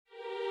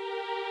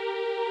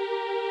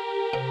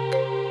You're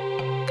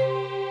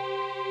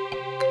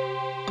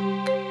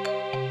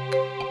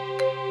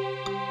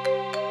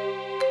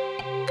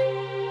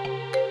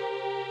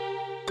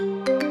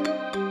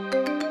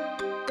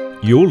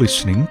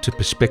listening to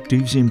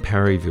Perspectives in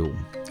Parryville.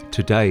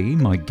 Today,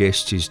 my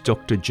guest is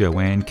Dr.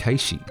 Joanne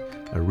Casey,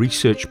 a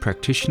research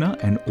practitioner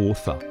and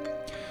author.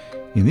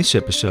 In this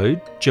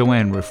episode,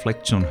 Joanne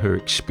reflects on her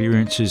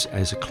experiences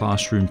as a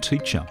classroom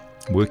teacher,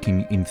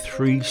 working in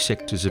 3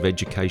 sectors of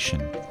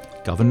education: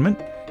 government,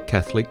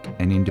 Catholic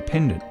and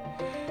independent,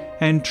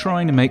 and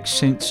trying to make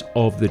sense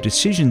of the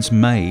decisions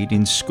made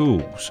in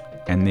schools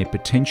and their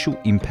potential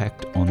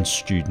impact on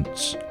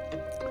students.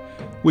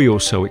 We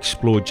also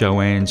explore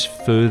Joanne's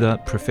further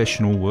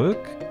professional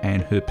work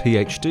and her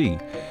PhD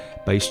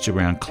based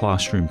around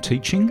classroom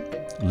teaching,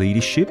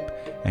 leadership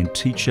and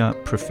teacher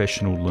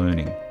professional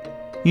learning.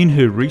 In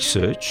her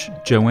research,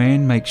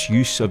 Joanne makes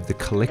use of the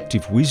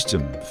collective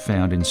wisdom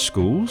found in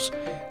schools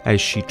as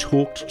she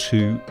talked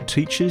to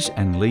teachers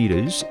and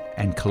leaders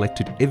and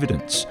collected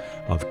evidence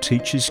of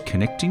teachers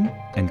connecting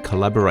and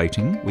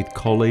collaborating with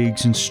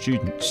colleagues and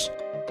students.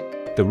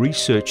 The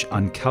research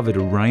uncovered a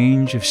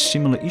range of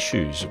similar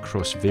issues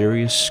across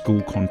various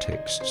school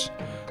contexts: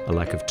 a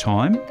lack of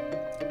time,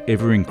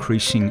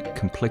 ever-increasing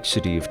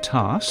complexity of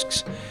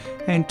tasks,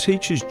 and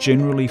teachers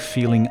generally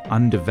feeling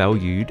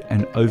undervalued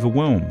and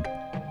overwhelmed.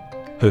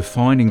 Her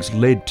findings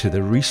led to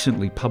the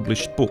recently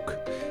published book,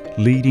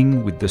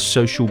 Leading with the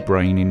Social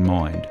Brain in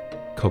Mind: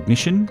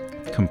 Cognition,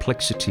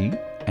 Complexity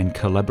and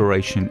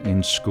Collaboration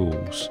in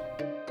Schools.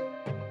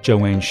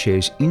 Joanne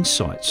shares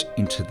insights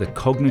into the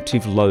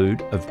cognitive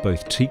load of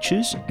both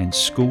teachers and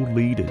school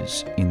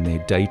leaders in their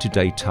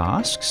day-to-day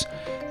tasks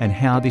and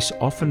how this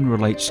often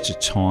relates to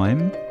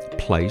time,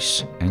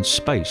 place and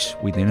space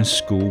within a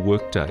school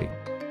workday.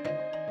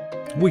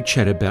 We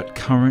chat about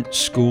current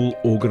school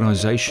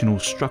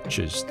organisational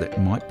structures that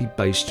might be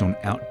based on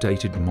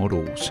outdated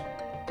models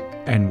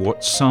and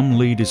what some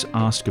leaders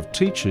ask of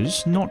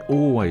teachers not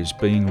always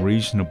being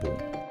reasonable.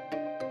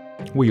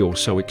 We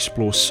also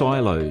explore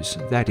silos,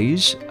 that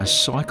is, a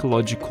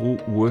psychological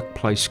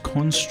workplace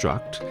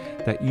construct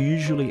that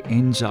usually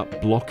ends up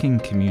blocking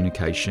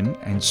communication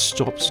and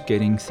stops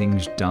getting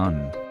things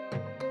done.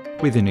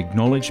 With an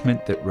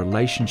acknowledgement that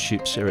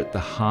relationships are at the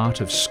heart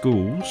of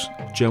schools,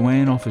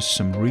 Joanne offers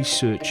some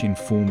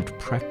research-informed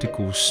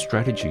practical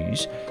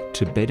strategies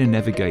to better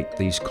navigate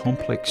these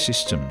complex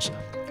systems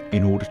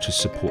in order to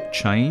support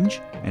change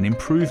and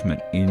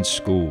improvement in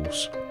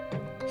schools.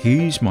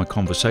 Here's my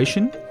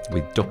conversation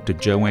with Dr.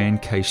 Joanne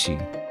Casey.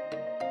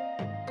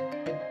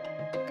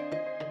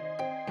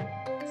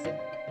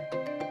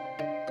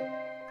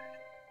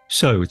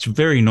 So it's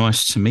very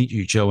nice to meet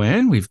you,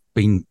 Joanne. We've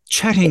been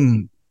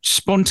chatting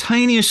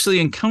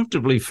spontaneously and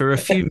comfortably for a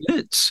few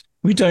minutes.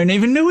 We don't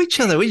even know each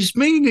other. We're just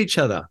meeting each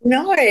other.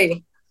 No,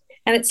 and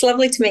it's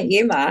lovely to meet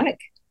you, Mark.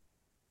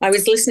 I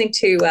was listening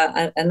to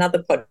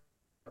another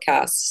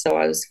podcast, so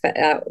I was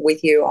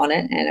with you on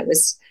it, and it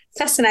was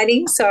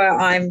fascinating. So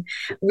I'm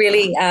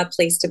really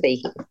pleased to be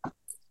here.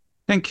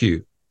 Thank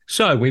you.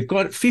 So we've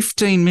got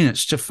 15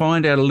 minutes to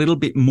find out a little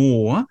bit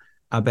more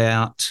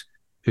about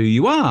who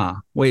you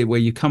are, where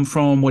you come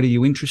from, what are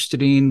you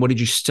interested in, what did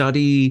you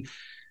study?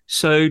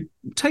 So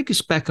take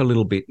us back a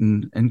little bit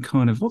and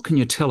kind of what can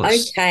you tell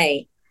us?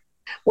 Okay.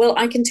 Well,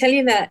 I can tell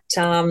you that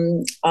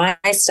I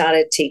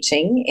started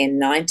teaching in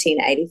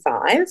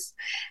 1985,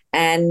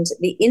 and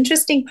the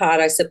interesting part,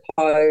 I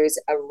suppose,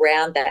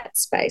 around that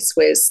space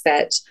was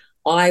that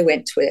I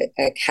went to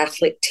a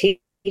Catholic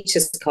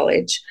teachers'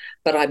 college,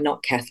 but I'm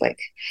not Catholic.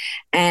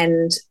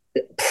 And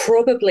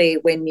probably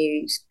when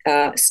you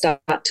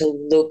start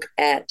to look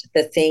at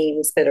the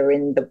themes that are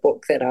in the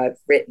book that I've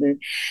written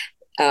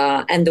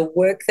and the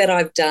work that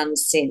I've done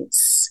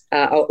since,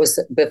 or it was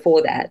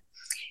before that,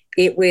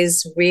 it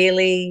was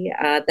really,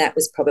 that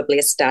was probably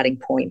a starting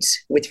point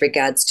with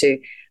regards to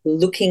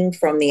looking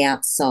from the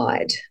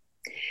outside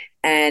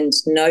and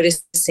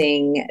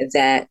noticing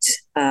that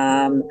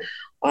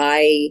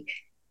I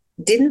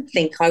didn't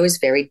think I was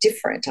very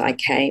different. I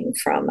came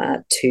from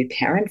a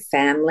 2-parent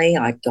family.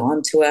 I'd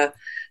gone to a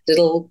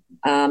little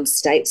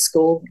state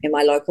school in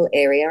my local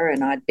area,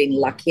 and I'd been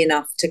lucky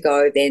enough to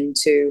go then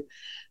to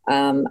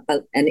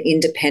an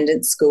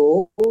independent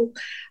school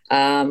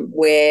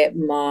where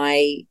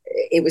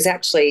it was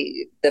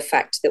actually the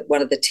fact that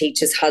one of the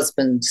teachers'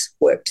 husbands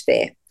worked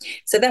there.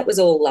 So that was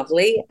all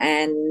lovely.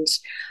 And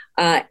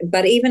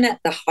but even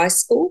at the high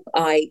school,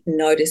 I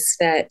noticed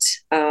that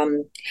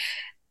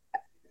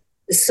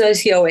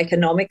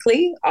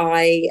socioeconomically,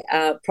 I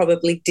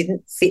probably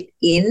didn't fit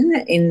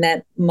in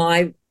that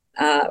my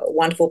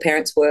wonderful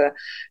parents were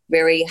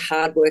very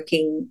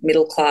hardworking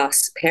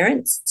middle-class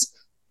parents.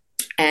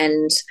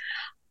 And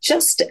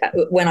just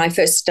when I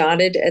first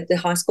started at the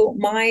high school,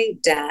 my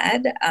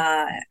dad,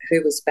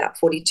 who was about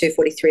 42,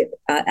 43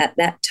 at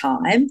that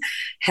time,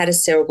 had a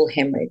cerebral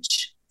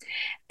hemorrhage.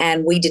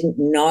 And we didn't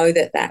know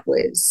that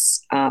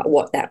was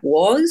what that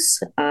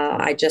was.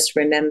 I just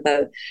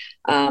remember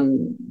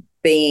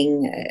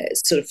being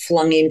sort of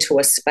flung into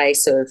a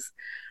space of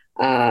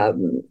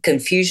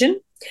confusion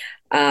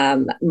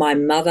My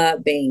mother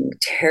being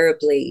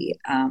terribly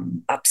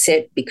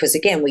upset because,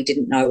 again, we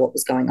didn't know what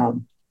was going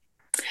on.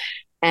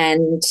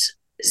 And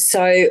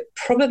so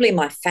probably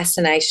my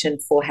fascination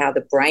for how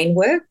the brain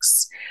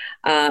works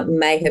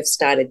may have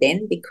started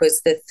then,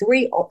 because the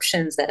three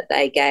options that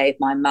they gave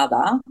my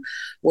mother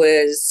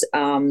was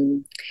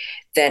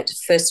that,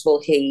 first of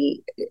all,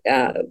 he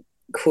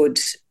could,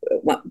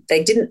 well,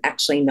 they didn't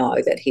actually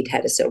know that he'd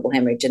had a cerebral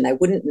hemorrhage, and they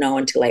wouldn't know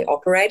until they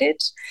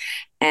operated.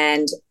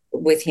 And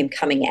with him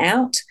coming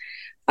out,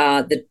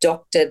 the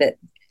doctor that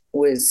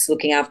was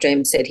looking after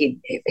him said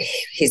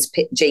his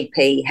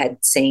GP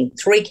had seen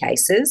three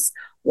cases.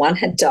 One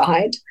had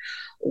died,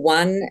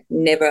 one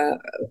never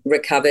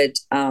recovered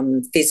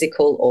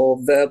physical or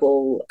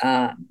verbal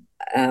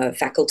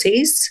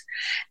faculties,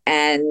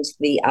 and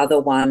the other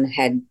one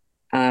had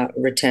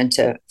returned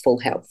to full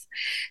health.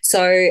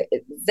 So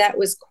that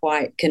was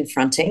quite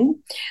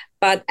confronting.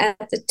 But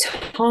at the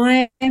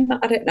time,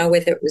 I don't know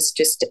whether it was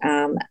just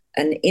an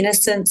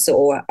innocence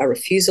or a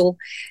refusal.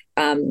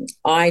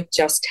 I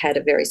just had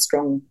a very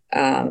strong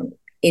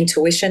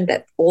intuition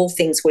that all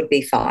things would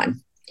be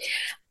fine.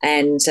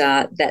 And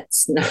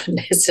that's not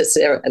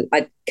necessarily,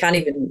 I can't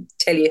even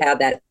tell you how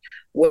that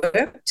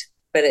worked,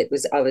 but I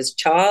was a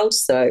child.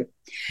 So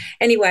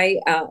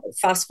anyway,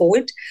 fast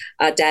forward,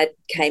 Dad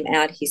came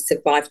out, he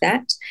survived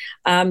that.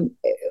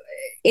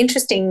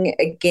 Interesting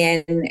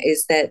again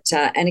is that,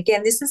 and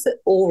again, this is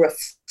all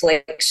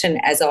reflection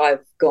as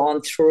I've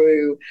gone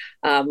through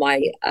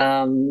my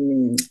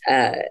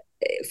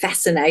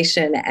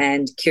fascination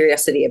and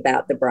curiosity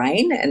about the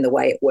brain and the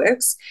way it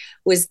works,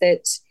 was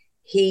that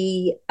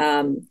he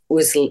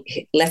was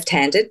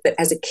left-handed, but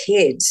as a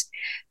kid,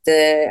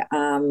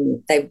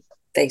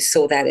 they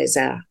saw that as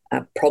a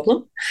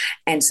problem,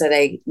 and so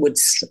they would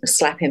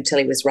slap him till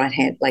he was right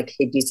hand, like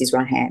he'd use his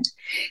right hand.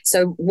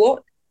 So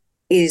what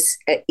is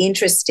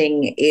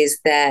interesting is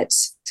that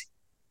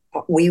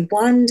we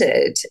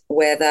wondered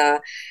whether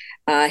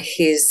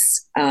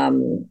his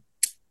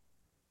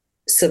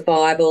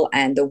survival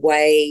and the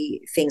way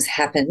things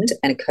happened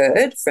and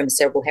occurred from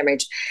cerebral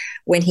hemorrhage,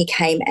 when he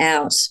came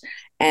out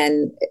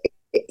and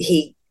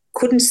he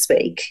couldn't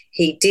speak,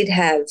 he did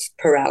have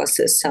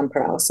paralysis, some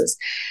paralysis.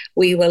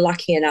 We were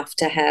lucky enough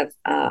to have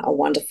a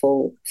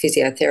wonderful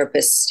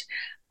physiotherapist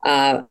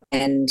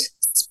and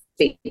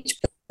speech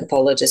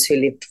pathologist who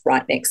lived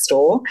right next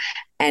door,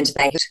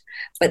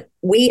 but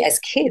we as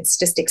kids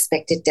just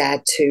expected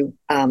Dad to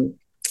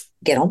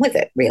get on with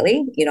it,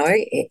 really. You know,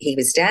 he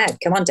was Dad.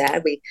 Come on,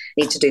 Dad, we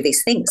need to do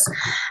these things.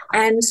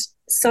 And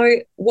so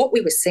what we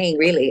were seeing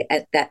really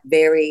at that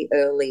very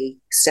early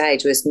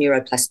stage was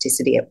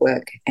neuroplasticity at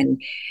work,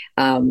 and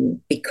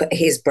because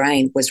his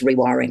brain was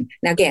rewiring.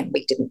 Now, again,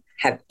 we didn't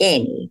have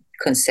any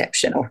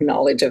conception or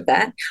knowledge of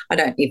that. I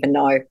don't even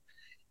know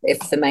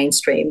if the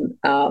mainstream,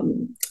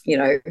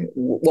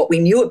 what we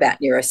knew about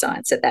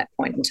neuroscience at that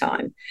point in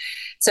time.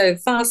 So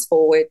fast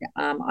forward,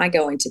 I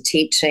go into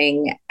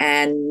teaching,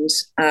 and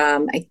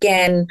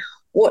again,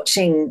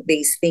 watching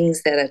these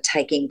things that are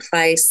taking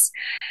place.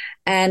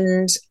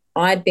 And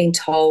I'd been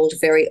told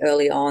very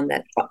early on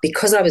that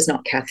because I was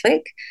not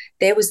Catholic,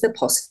 there was the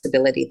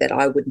possibility that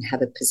I wouldn't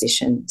have a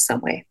position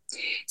somewhere.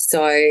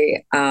 So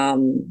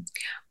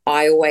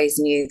I always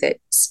knew that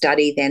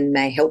study then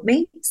may help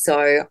me.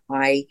 So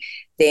I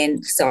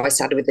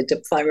started with a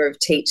diploma of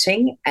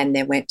teaching, and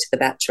then went to the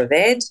Bachelor of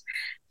Ed.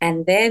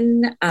 And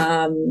then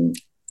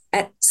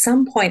at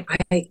some point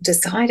I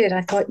decided,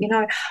 I thought,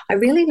 I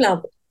really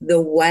love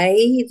the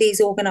way these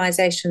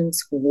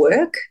organisations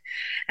work.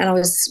 And I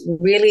was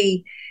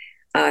really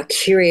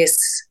curious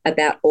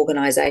about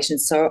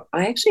organisations. So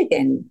I actually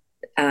then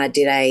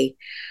did a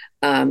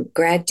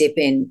grad dip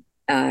in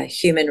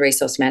human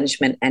resource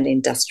management and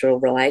industrial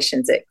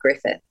relations at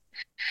Griffith.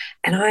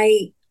 And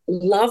I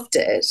loved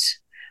it.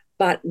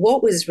 But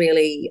what was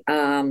really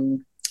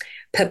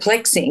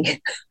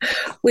perplexing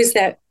was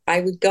that I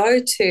would go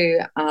to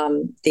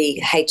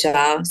the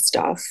HR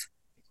stuff,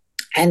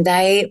 and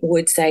they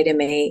would say to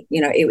me,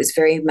 it was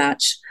very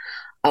much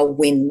a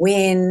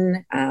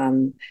win-win,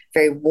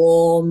 very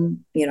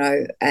warm,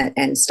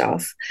 and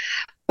stuff.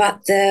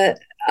 But the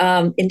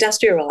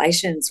industrial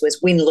relations was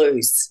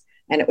win-lose,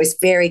 and it was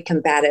very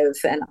combative.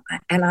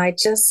 And I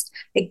just,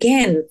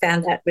 again,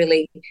 found that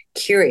really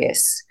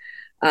curious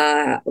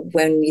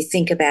when you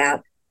think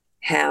about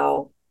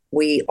how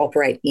we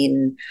operate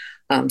in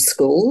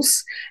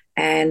schools.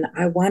 And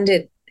I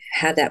wondered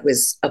how that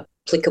was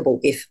applicable,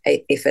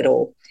 if at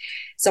all.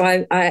 So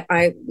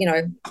I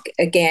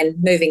again,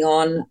 moving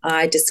on,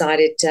 I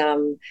decided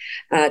to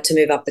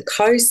move up the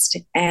coast,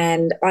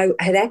 and I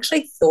had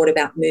actually thought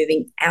about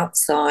moving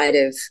outside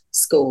of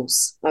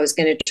schools. I was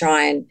going to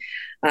try and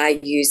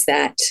use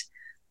that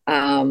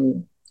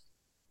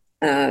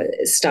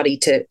study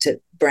to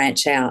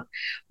branch out.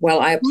 Well,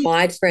 I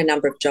applied for a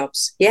number of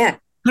jobs. Yeah.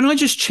 Can I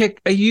just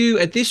check? Are you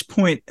at this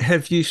point?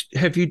 Have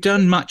you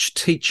done much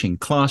teaching,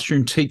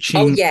 classroom teaching?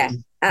 Oh yeah,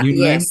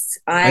 yes.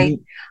 I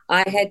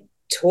had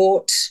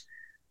taught.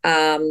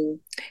 So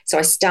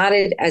I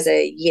started as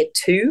a year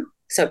 2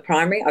 So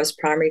primary, I was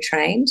primary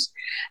trained,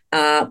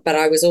 but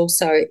I was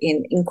also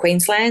in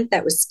Queensland.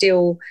 That was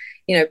still,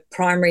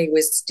 primary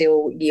was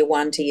still year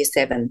 1 to year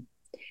 7.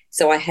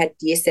 So I had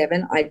year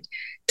 7. I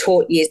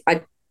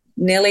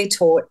nearly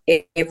taught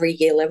every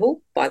year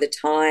level by the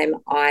time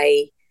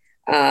I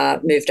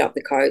moved up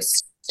the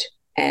coast,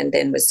 and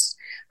then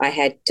I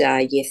had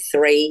year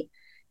 3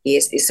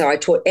 years. So I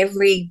taught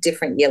every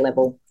different year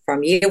level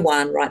from year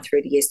 1 right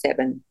through to year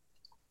 7.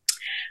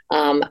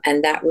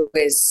 And that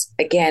was,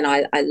 again,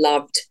 I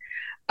loved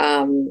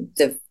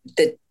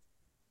the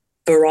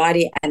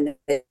variety and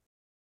the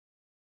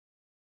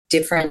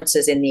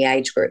differences in the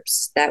age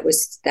groups. That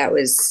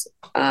was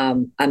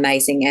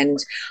amazing. And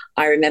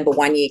I remember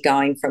one year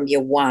going from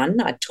year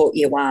 1, I taught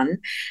year 1,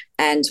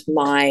 and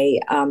my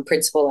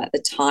principal at the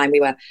time,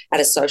 we were at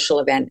a social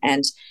event,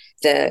 and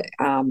the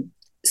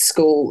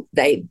school,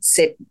 they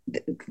said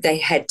they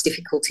had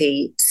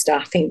difficulty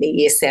staffing the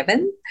year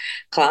 7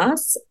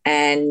 class,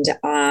 and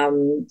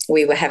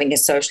we were having a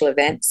social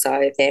event,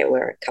 so there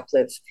were a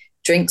couple of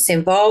drinks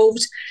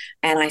involved,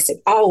 and I said,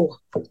 oh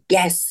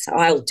yes,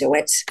 I'll do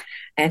it.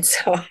 And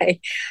so I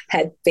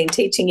had been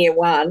teaching year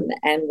 1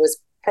 and was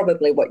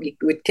probably what you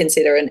would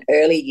consider an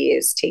early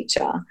years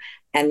teacher,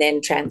 and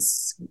then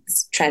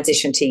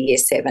transitioned to year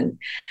 7.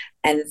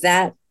 And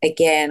that,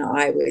 again,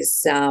 I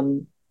was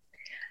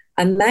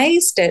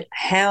amazed at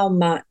how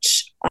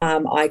much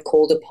I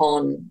called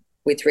upon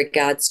with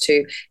regards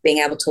to being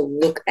able to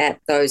look at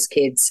those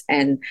kids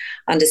and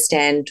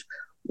understand,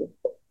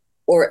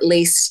 or at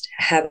least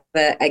have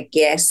a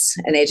guess,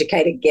 an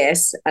educated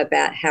guess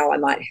about how I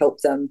might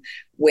help them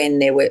when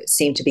there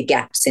seemed to be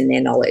gaps in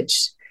their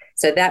knowledge.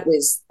 So that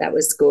was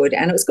good,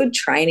 and it was good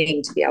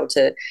training to be able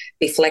to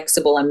be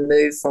flexible and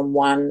move from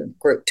one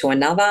group to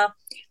another.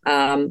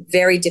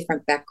 Very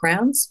different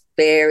backgrounds,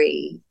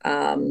 very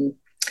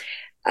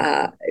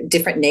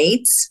different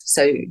needs,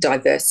 so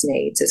diverse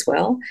needs as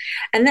well.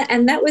 And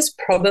that was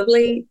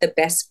probably the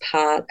best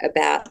part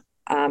about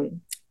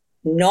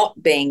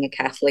not being a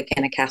Catholic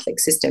and a Catholic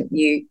system.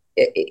 You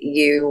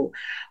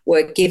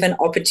were given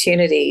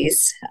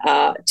opportunities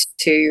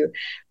to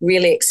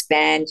really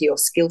expand your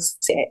skill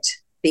set,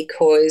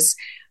 because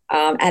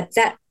at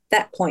that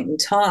point in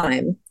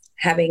time,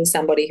 having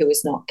somebody who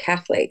was not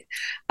Catholic,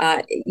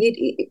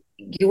 you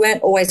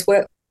weren't always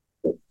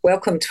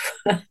welcomed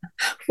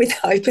with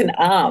open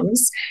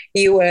arms.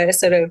 You were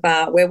sort of,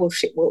 where will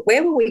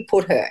we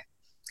put her?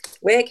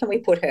 Where can we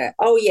put her?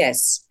 Oh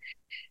yes,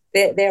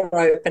 they're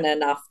open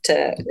enough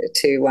to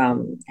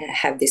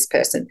have this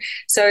person.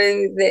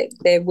 So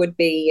there would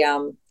be,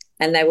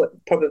 and they were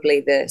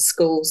probably the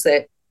schools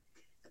that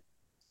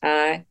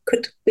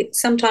could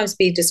sometimes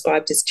be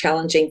described as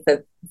challenging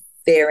for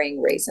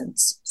varying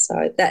reasons.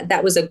 So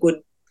that was a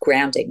good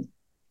grounding.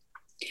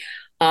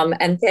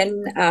 And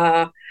then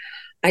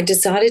I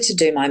decided to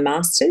do my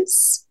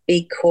master's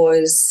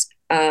because,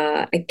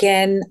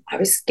 again, I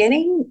was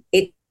getting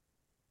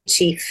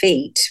itchy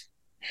feet.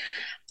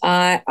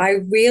 I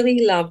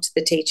really loved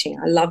the teaching.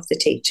 I loved the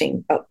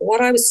teaching. But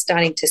what I was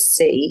starting to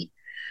see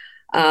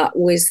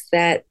was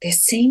that there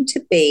seemed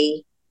to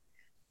be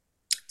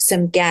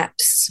some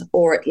gaps,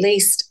 or at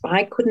least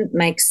I couldn't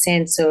make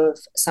sense of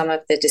some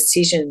of the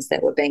decisions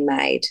that were being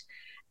made.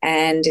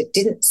 And it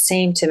didn't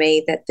seem to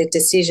me that the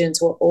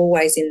decisions were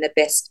always in the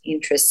best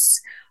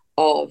interests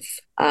of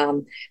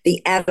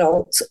the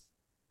adults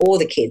or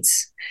the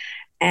kids.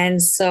 And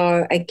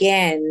so,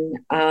 again,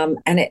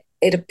 and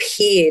it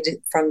appeared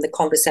from the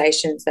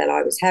conversations that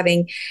I was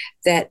having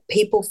that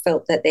people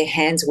felt that their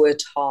hands were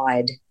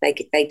tied.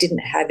 They didn't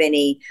have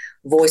any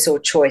voice or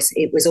choice.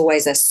 It was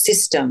always a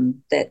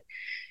system that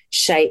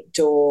shaped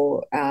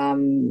or,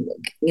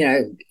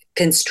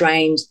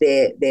 constrained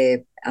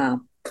their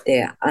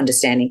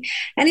understanding.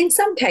 And in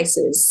some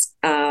cases,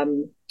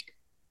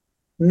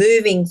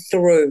 moving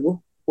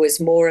through was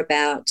more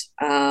about,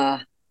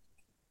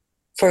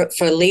 for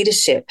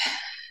leadership,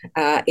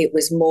 it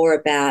was more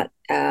about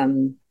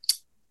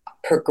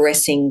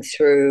progressing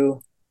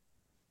through.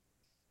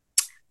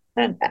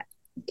 I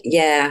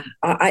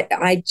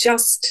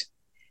just,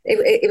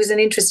 it was an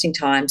interesting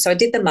time. So I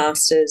did the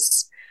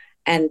master's,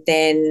 and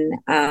then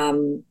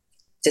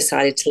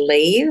decided to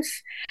leave,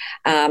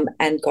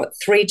 and got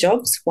 3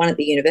 jobs, one at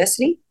the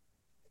university,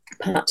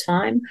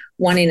 part-time,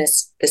 one in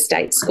the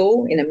state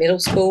school, in a middle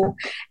school,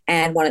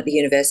 and one at the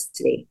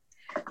university.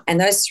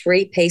 And those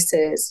 3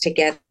 pieces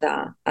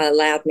together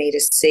allowed me to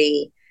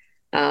see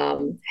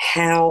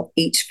how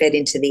each fed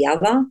into the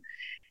other.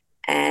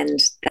 And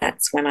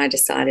that's when I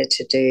decided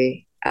to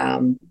do,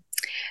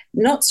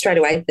 not straight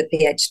away, the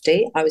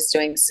PhD. I was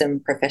doing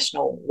some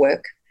professional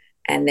work,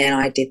 and then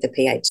I did the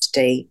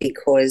PhD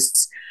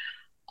because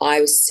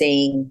I was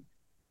seeing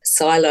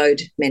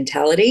siloed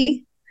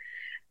mentality,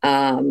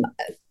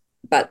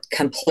 but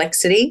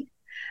complexity,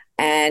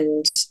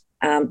 and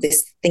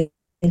this thing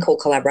called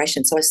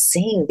collaboration. So I was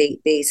seeing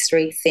these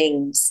 3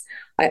 things.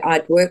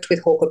 I'd worked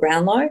with Hawker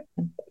Brownlow.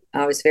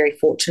 I was very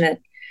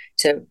fortunate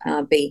to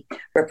be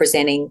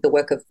representing the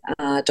work of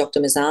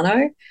Dr.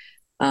 Mazzano.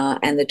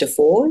 and the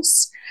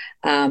divorce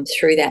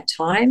through that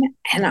time.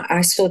 And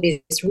I saw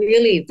these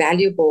really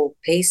valuable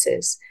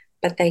pieces,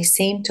 but they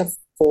seemed to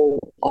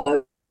fall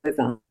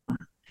over,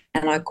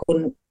 and I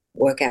couldn't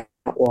work out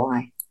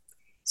why.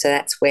 So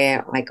that's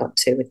where I got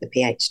to with the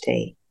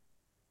PhD.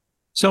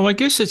 So I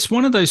guess it's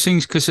one of those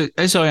things because,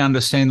 as I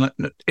understand,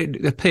 the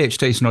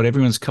PhD is not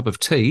everyone's cup of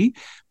tea,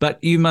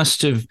 but you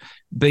must have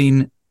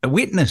been a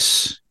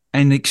witness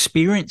and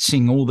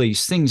experiencing all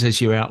these things as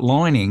you're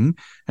outlining.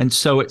 And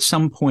so at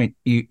some point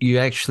you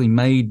actually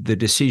made the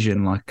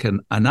decision like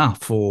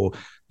enough, or,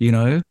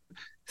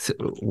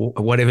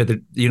 whatever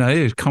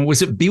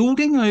was it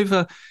building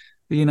over,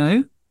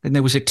 and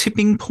there was a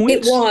tipping point?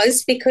 It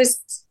was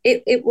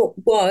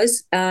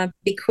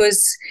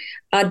because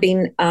I'd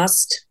been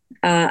asked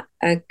a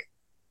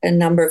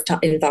number of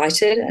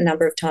invited a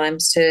number of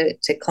times to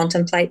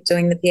contemplate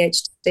doing the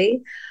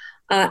PhD.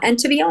 And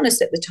to be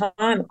honest, at the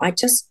time, I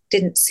just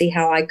didn't see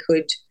how I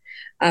could.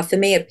 For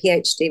me, a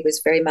PhD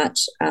was very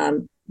much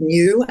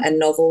new and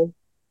novel,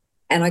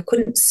 and I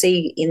couldn't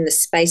see in the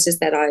spaces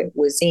that I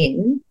was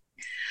in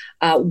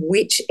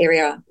which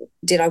area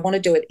did I want to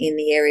do it in.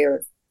 The area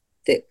of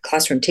the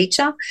classroom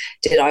teacher?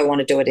 Did I want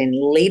to do it in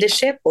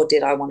leadership, or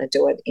did I want to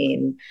do it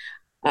in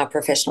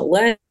professional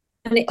learning?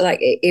 Like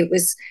it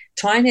was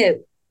trying to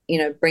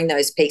bring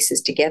those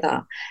pieces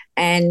together.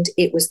 And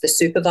it was the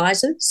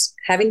supervisors.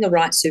 Having the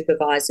right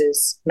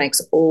supervisors makes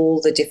all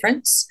the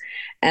difference.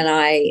 And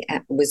I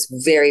was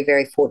very,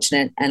 very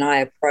fortunate, and I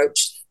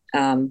approached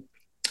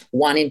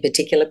one in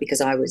particular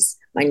because I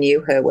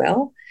knew her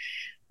well.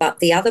 But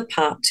the other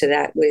part to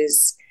that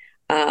was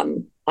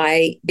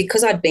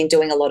because I'd been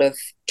doing a lot of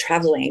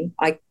traveling,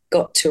 I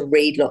got to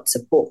read lots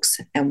of books.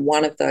 And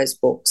one of those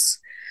books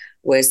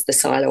was The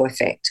Silo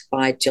Effect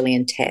by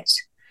Gillian Tett.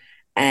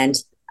 And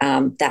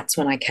that's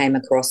when I came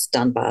across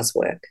Dunbar's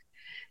work,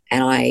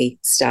 and I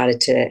started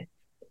to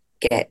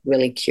get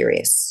really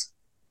curious,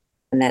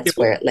 and that's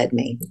where it led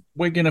me.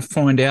 We're going to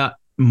find out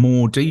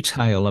more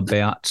detail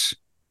about,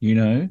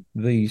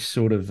 these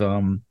sort of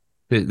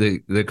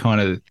the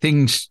kind of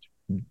things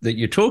that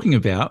you're talking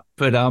about,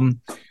 but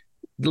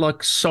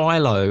like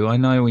silo, I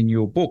know in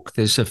your book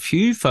there's a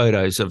few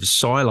photos of a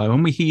silo,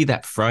 and we hear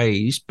that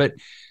phrase, but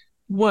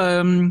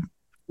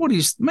what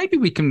is, maybe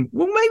we can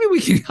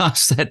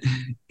ask that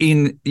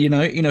in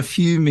a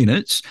few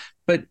minutes.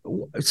 But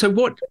so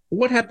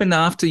what happened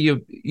after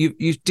you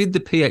did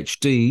the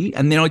PhD,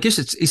 and then I guess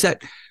is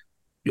that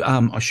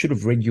I should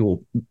have read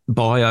your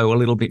bio a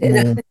little bit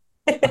more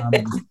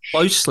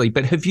closely,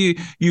 but have you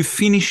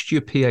finished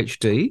your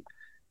PhD?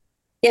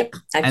 Yep,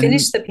 I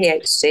finished the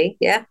PhD,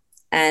 yeah,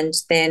 and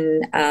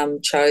then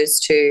chose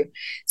to.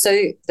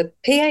 So the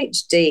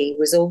PhD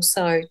was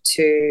also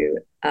to.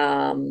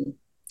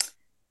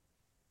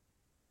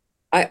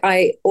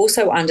 I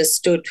also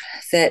understood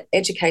that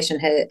education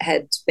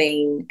had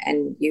been,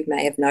 and you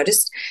may have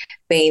noticed,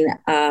 been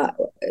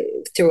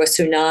through a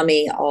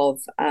tsunami of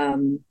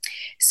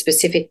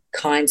specific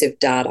kinds of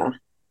data,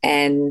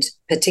 and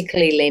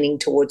particularly leaning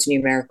towards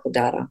numerical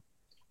data.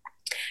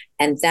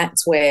 And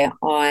that's where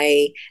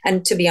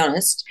and to be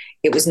honest,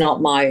 it was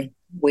not my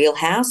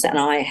wheelhouse, and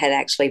I had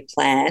actually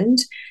planned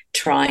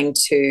trying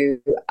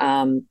to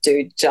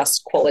do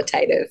just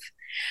qualitative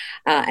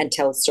and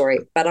tell a story.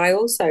 But I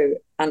also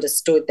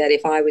understood that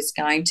if I was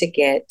going to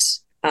get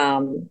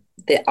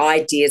the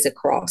ideas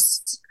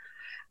across,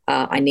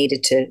 I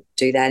needed to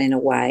do that in a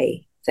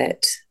way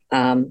that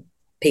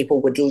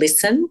people would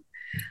listen,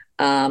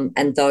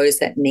 and those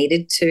that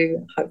needed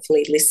to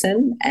hopefully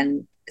listen,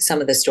 and some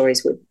of the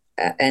stories would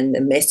and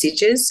the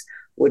messages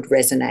would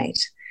resonate.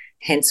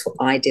 Hence,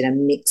 I did a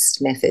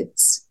mixed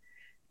methods,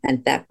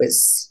 and that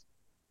was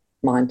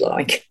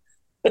mind-blowing.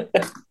 But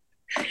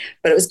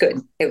it was good.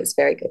 It was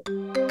very good.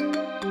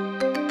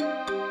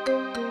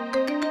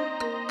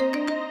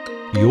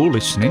 You're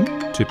listening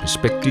to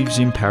Perspectives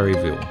in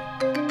Parryville.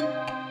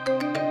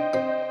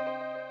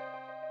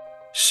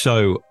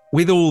 So,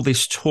 with all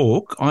this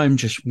talk, I'm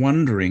just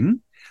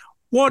wondering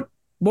what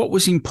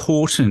was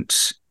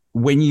important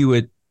when you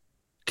were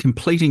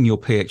completing your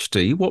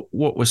PhD. What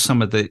were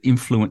some of the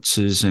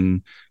influences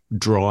and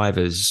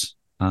drivers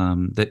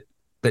that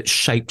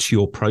shaped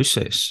your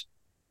process?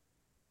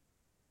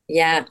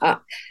 Yeah,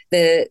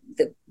 the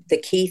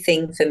key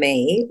thing for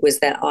me was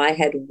that I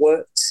had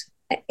worked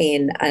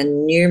in a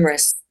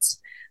numerous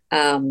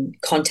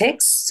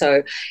contexts,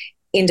 so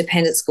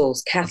independent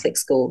schools, Catholic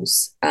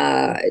schools,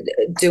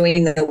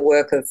 doing the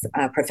work of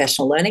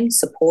professional learning,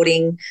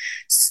 supporting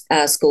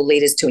school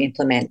leaders to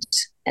implement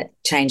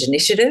change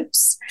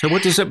initiatives. So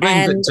what does that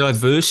mean? That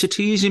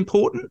diversity is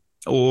important,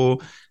 or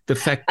the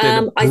fact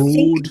that I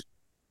think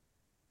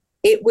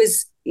it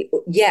was,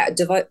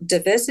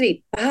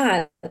 diversity,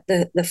 but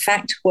the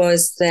fact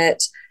was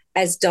that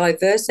as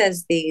diverse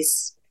as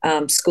these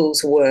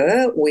schools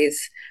were with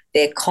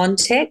their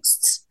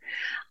contexts,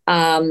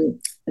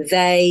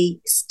 they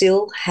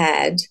still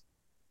had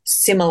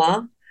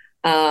similar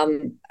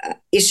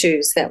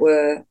issues that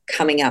were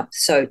coming up.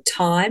 So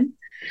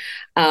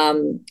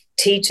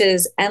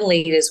teachers and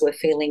leaders were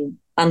feeling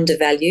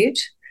undervalued.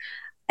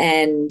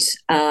 and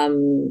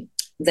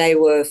they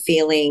were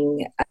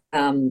feeling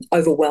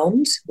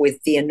overwhelmed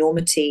with the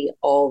enormity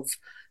of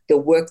the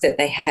work that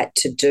they had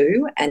to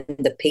do and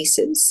the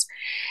pieces.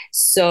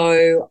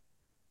 So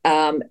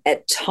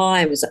at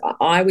times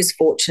I was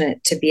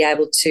fortunate to be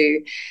able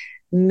to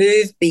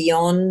move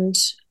beyond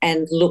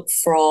and look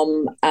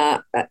from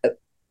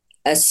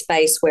a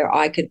space where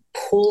I could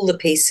pull the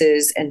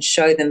pieces and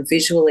show them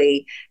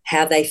visually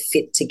how they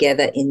fit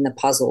together in the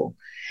puzzle.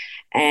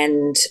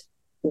 And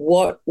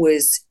what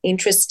was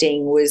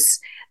interesting was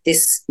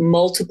this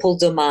multiple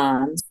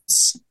demands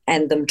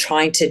and them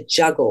trying to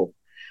juggle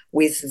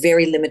with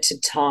very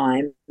limited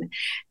time.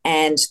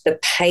 And the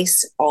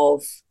pace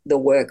of the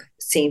work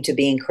seemed to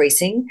be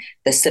increasing.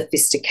 The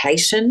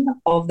sophistication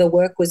of the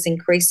work was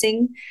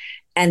increasing.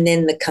 And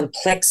then the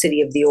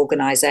complexity of the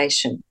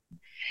organisation.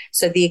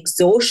 So the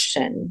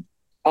exhaustion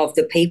of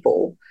the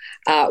people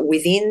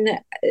within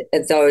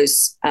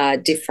those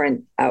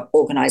different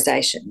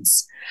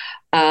organisations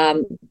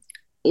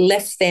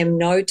left them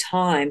no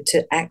time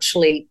to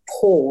actually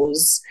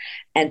pause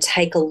and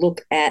take a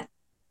look at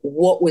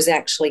what was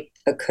actually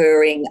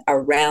occurring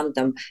around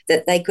them,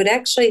 that they could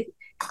actually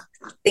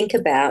think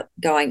about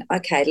going,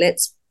 okay,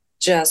 let's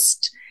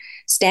just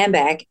stand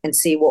back and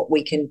see what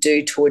we can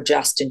do to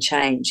adjust and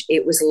change.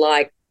 It was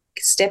like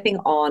stepping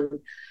on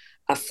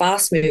a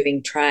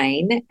fast-moving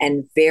train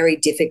and very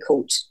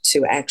difficult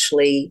to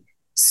actually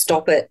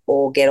stop it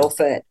or get off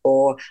it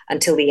or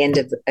until the end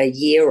of a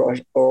year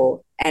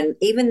or and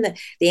even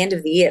the end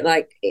of the year.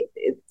 Like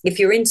if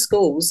you're in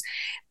schools,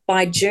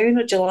 by June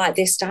or July,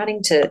 they're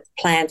starting to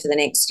plan for the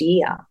next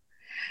year.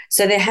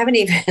 So they haven't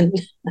even,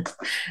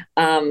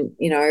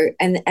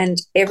 and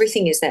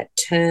everything is that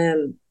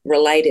term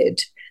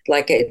related,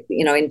 like,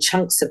 in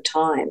chunks of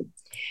time.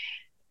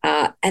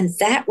 And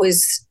that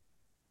was,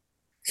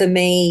 for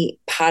me,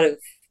 part of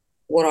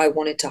what I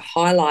wanted to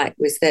highlight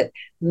was that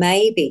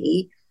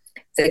maybe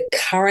the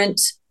current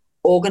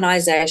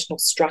organisational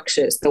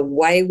structures, the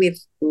way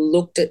we've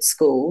looked at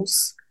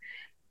schools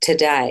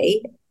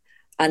today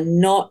are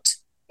not,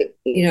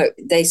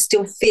 they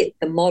still fit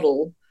the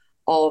model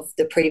of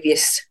the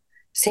previous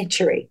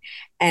century.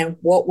 And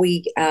what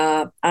we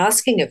are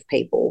asking of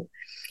people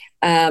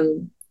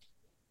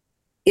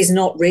is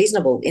not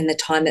reasonable in the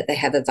time that they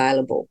have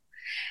available.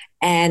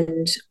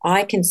 And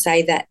I can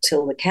say that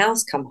till the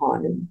cows come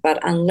home, but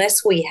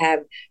unless we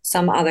have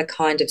some other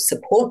kind of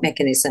support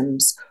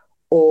mechanisms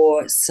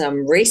or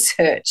some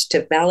research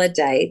to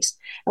validate,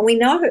 and we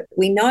know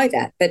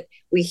that, but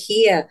we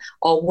hear,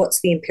 oh,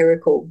 what's the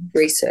empirical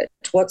research?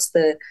 What's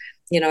the,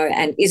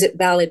 and is it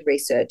valid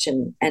research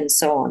and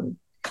so on?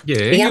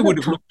 Yeah, you would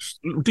have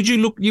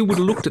looked. You would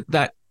have looked at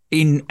that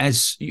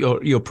as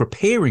you're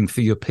preparing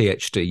for your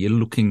PhD. You're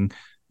looking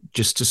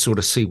just to sort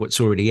of see what's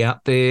already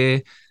out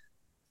there.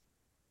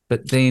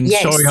 But then,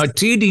 yes. Sorry, I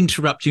did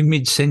interrupt you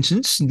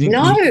mid-sentence.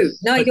 No,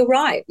 you're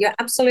right. You're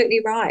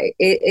absolutely right.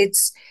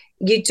 It's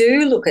you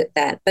do look at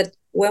that, but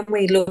when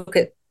we look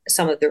at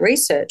some of the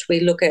research, when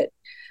we look at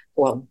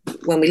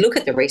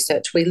the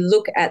research, we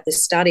look at the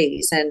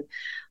studies and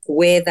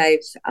where they've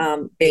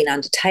been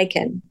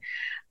undertaken.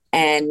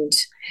 And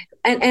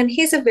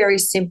here's a very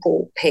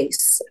simple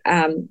piece.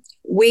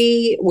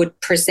 We would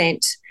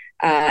present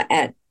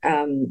about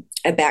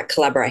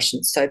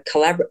collaboration. So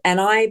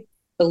and I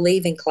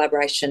believe in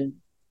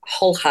collaboration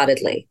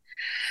wholeheartedly.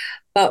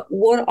 But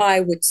what I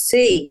would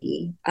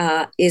see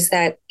is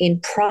that in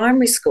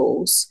primary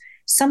schools,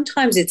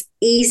 sometimes it's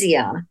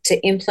easier to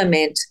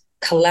implement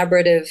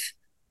collaborative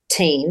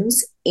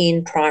teams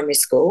in primary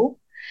school.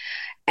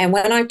 And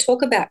when I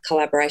talk about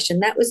collaboration,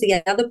 that was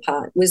the other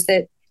part, was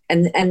that,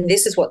 and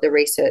this is what the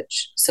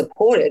research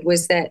supported,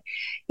 was that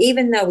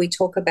even though we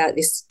talk about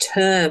this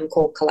term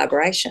called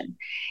collaboration,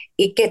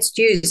 it gets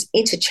used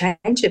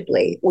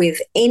interchangeably with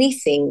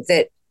anything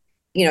that,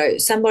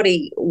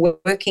 somebody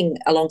working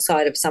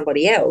alongside of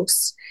somebody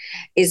else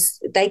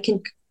they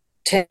can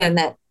term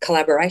that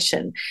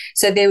collaboration.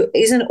 So there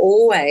isn't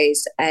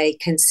always a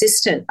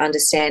consistent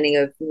understanding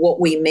of what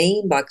we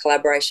mean by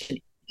collaboration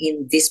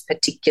in this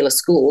particular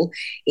school,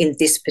 in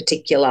this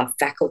particular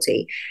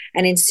faculty.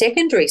 And in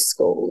secondary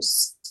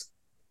schools,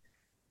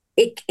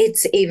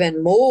 it's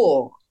even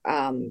more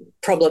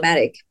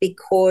problematic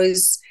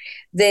because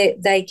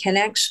they can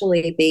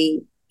actually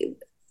be,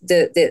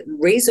 the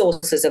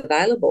resources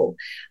available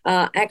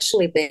are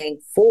actually being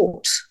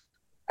fought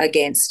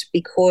against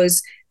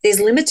because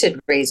there's limited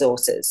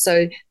resources.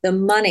 So the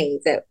money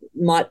that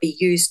might be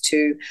used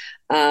to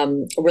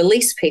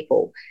release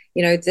people,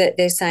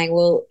 they're saying,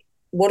 well,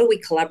 what are we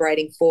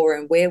collaborating for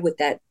and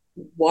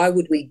why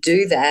would we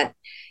do that?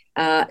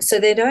 So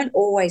they don't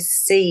always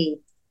see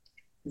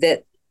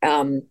that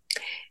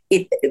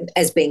it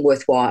as being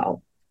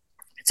worthwhile.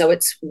 So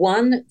it's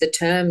one, the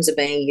terms are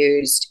being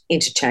used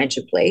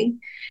interchangeably.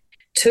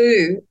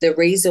 Two, the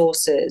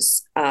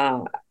resources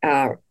are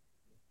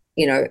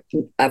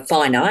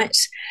finite.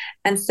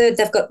 And third,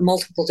 they've got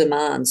multiple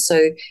demands.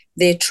 So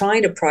they're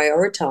trying to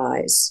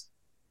prioritise.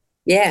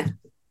 Yeah.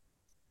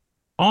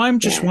 I'm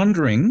just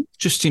wondering,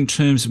 just in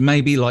terms of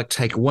maybe like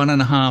take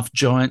 1.5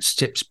 giant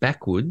steps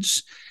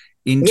backwards,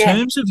 in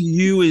terms of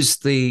you as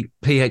the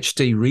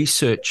PhD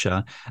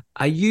researcher,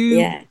 are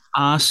you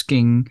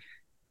asking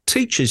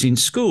teachers in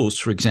schools,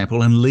 for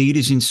example, and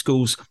leaders in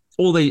schools,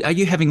 are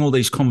you having all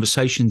these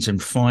conversations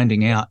and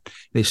finding out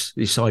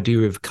this idea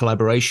of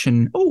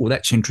collaboration? Oh,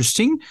 that's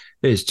interesting.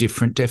 There's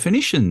different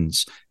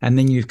definitions. And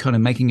then you're kind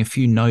of making a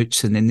few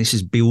notes, and then this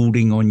is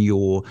building on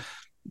your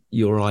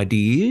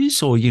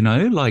ideas, or,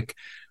 like,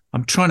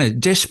 I'm trying to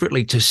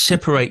desperately to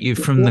separate you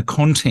from the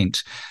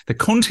content of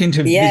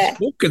this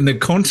book and the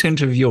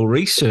content of your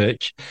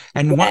research.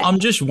 And I'm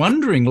just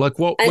wondering, like,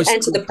 what was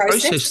the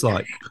process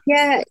like?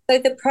 Yeah, so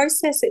the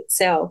process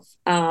itself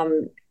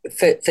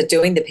for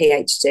doing the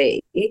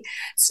PhD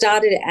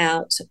started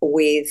out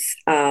with,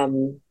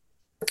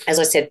 as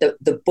I said,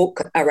 the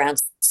book around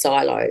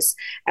silos.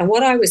 And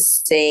what I was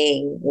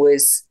seeing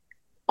was,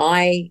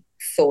 I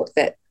thought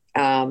that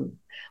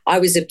I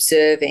was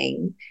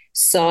observing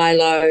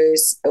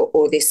silos,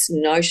 or this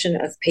notion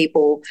of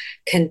people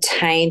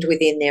contained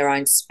within their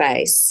own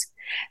space.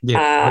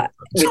 Yeah,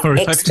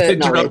 sorry, I have to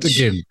interrupt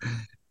again.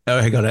 Oh,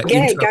 I got to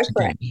interrupt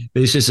again.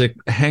 This is a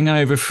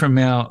hangover from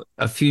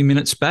a few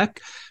minutes back.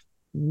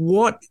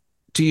 What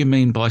do you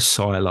mean by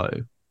silo?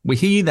 We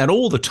hear that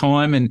all the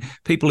time, and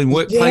people in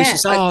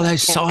workplaces,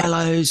 those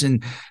silos.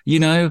 And,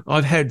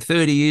 I've had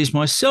 30 years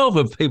myself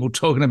of people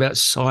talking about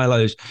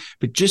silos.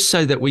 But just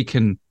so that we're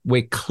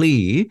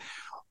clear,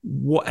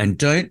 and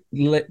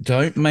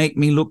don't make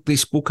me look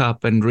this book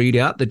up and read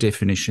out the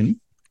definition.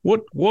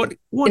 What are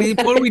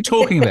we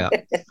talking about?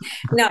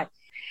 No.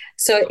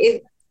 So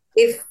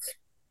if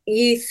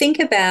you think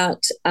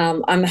about,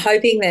 I'm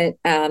hoping that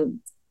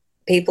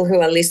people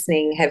who are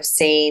listening have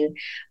seen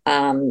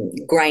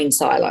grain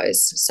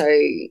silos. So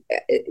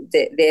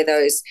they're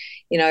those,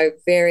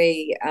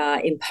 very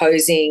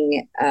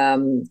imposing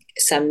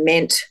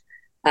cement,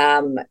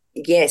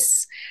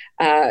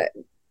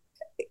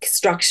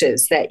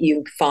 structures that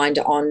you find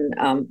on,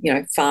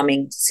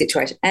 farming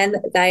situations. And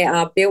they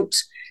are built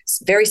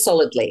very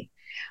solidly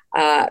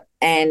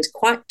and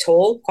quite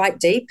tall, quite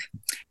deep.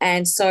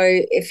 And so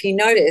if you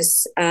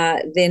notice,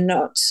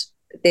 they're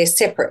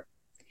separate.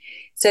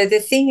 So the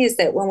thing is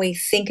that when we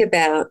think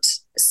about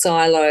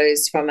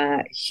silos from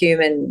a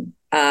human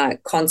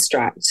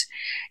construct,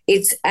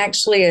 it's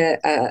actually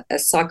a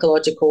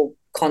psychological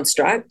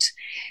construct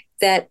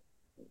that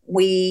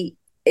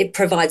it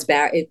provides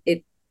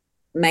it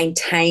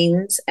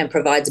maintains and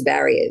provides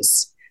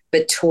barriers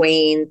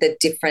between the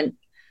different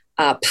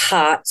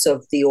parts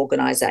of the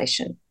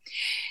organisation.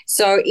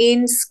 So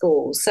in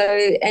schools,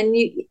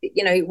 we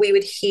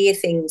would hear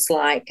things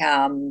like,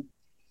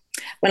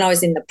 when I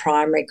was in the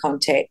primary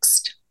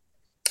context,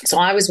 so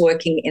I was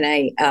working in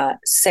a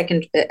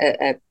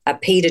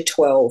P to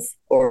 12,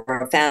 or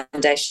a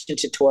foundation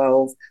to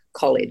 12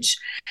 college.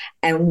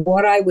 And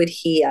what I would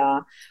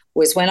hear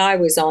was, when I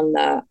was on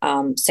the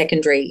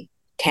secondary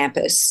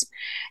campus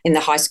in the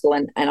high school,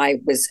 and I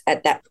was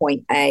at that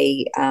point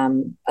a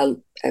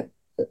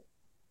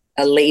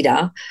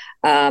leader,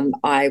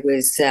 I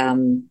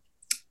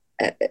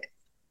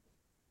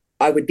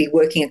would be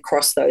working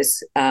across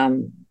those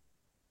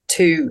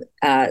two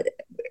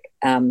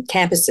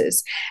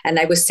campuses, and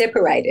they were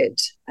separated,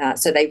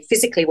 so they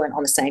physically weren't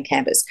on the same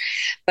campus.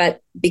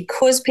 But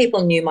because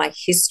people knew my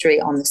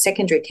history on the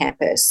secondary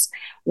campus,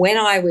 when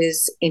I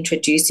was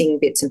introducing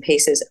bits and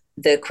pieces,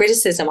 the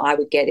criticism I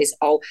would get is,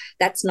 oh,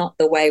 that's not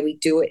the way we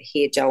do it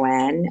here,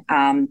 Joanne,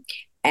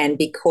 and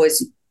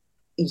because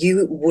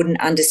you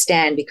wouldn't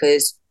understand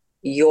because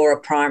you're a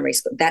primary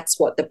school, that's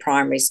what the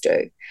primaries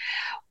do.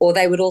 Or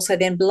they would also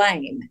then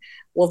blame,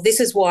 well, this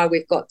is why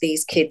we've got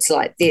these kids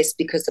like this,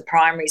 because the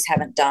primaries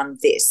haven't done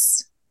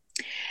this.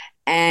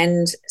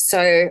 And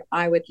so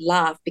I would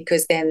laugh,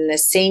 because then the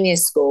senior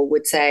school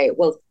would say,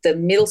 well, the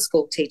middle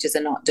school teachers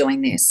are not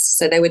doing this.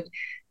 So there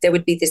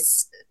would be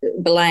this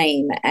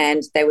blame,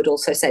 and they would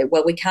also say,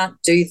 well, we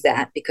can't do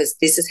that because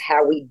this is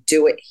how we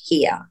do it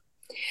here.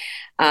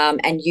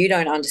 And you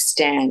don't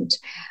understand.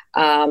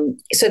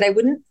 So they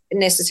wouldn't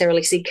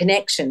necessarily see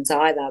connections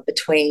either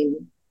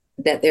between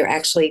that they're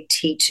actually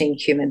teaching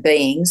human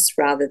beings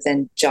rather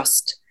than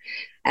just,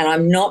 and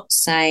I'm not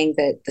saying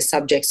that the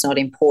subject's not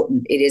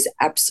important. It is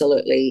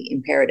absolutely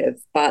imperative,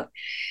 but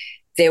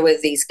there were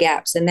these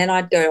gaps. And then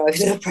I'd go over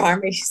to the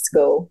primary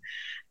school,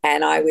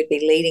 and I would be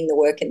leading the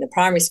work in the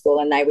primary school,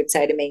 and they would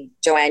say to me,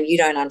 Joanne, you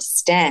don't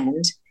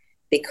understand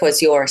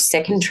because you're a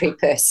secondary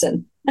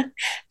person.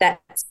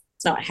 That's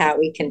not how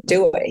we can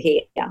do it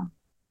here.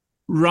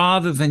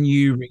 Rather than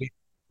you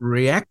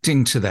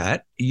reacting to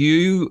that,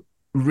 you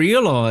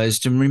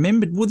realised and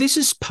remembered, well, this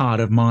is part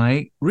of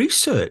my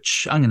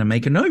research. I'm going to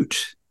make a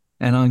note,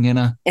 and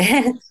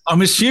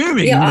I'm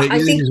assuming that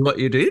this is what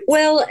you did.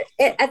 Well,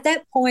 at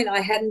that point, I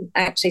hadn't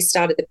actually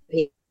started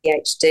the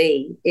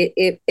PhD.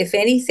 If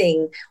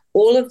anything,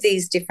 all of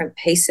these different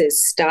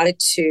pieces started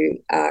to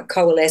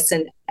coalesce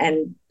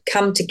and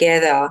come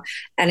together,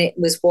 and it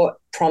was what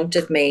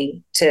prompted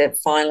me to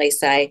finally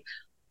say,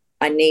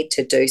 I need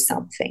to do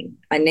something.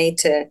 I need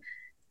to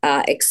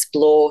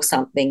explore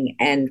something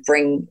and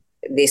bring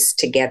this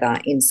together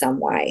in some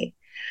way.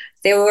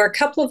 There were a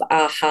couple of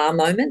aha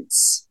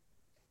moments.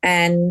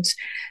 And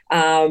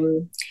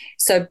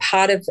so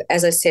part of,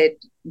 as I said,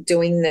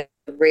 doing the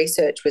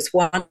research was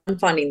one,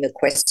 finding the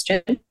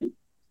question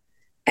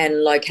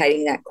and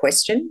locating that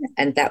question,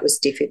 and that was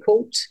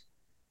difficult.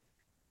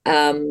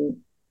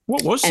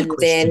 What was the And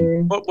question?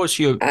 then, What was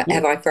your?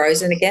 have I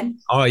frozen again?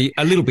 Oh, a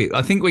little bit.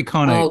 I think we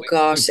kind of Oh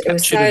gosh, it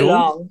was captured so it all.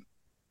 long.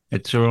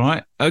 It's all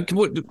right. Okay,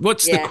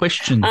 what's the Yeah,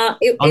 question?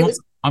 it was.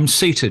 I'm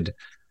seated.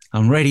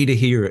 I'm ready to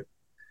hear it.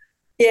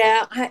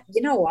 Yeah,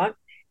 you know what?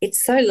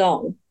 It's so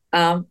long.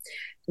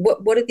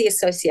 What are the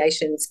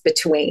associations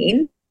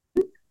between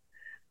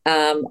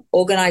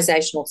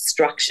organizational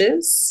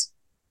structures,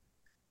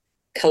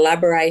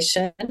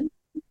 collaboration,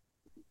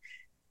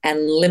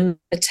 and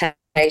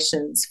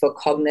limitations for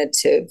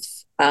cognitive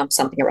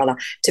something or other?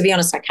 To be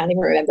honest, I can't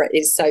even remember. It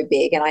is so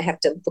big, and I have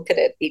to look at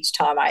it each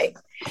time I.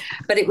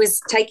 But it was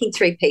taking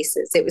three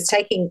pieces. It was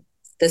taking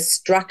the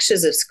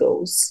structures of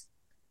schools,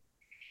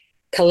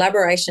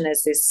 collaboration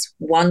as this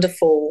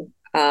wonderful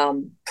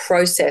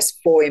process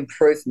for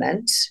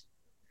improvement,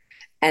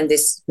 and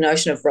this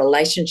notion of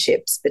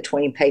relationships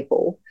between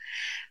people,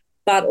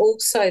 but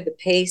also the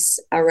piece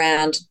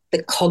around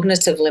the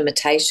cognitive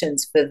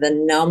limitations for the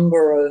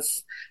number of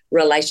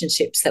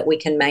relationships that we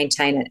can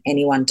maintain at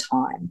any one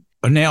time.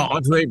 Now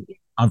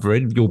I've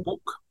read your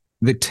book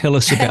that tell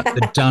us about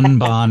the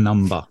Dunbar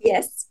number.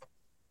 Yes.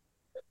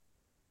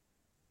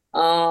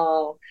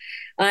 Oh,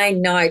 I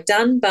know.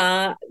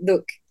 Dunbar,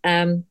 look,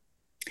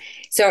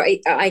 so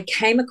I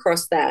came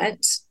across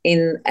that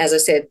in, as I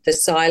said, The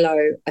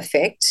Silo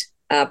Effect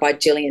by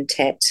Gillian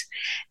Tett.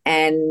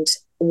 And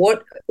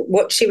what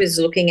she was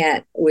looking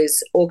at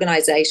was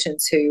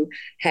organizations who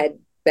had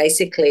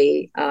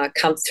basically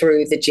come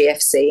through the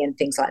GFC and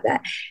things like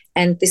that.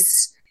 And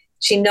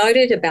she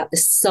noted about the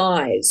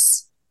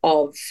size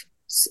of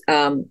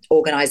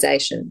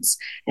organizations,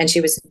 and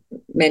she was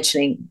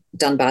mentioning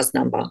Dunbar's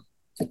number.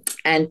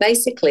 And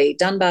basically,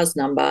 Dunbar's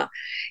number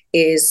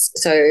is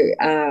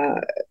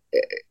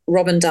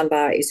Robin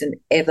Dunbar is an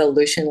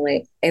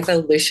evolutionary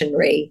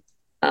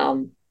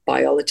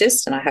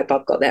biologist, and I hope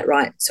I've got that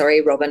right.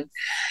 Sorry, Robin.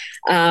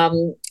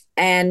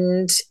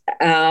 And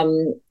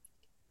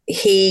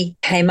he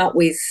came up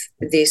with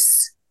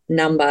this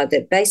number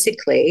that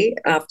basically,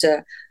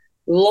 after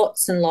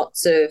lots and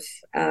lots of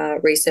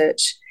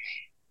research,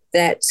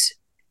 that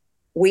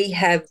we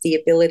have the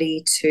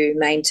ability to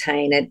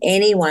maintain at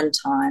any one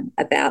time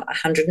about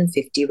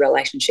 150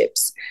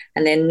 relationships,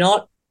 and they're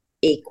not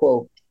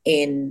equal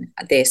in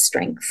their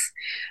strength.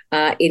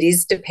 It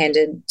is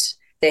dependent,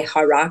 they're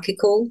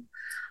hierarchical,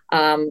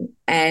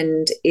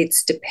 and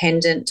it's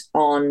dependent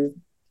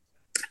on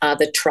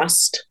the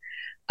trust,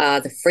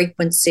 the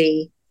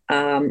frequency,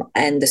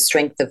 and the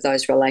strength of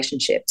those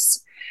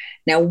relationships.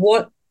 Now,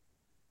 what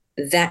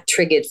that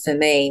triggered for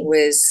me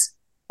was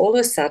all of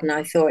a sudden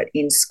I thought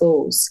in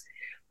schools,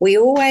 we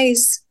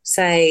always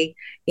say,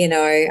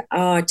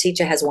 a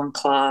teacher has one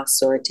class,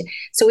 so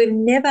we've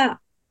never,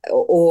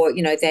 or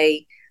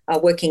they are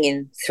working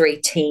in three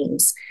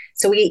teams.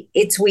 So we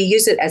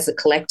use it as a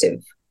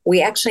collective. We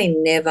actually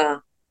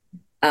never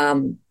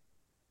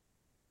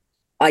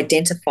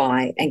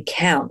identify and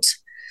count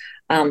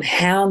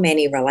how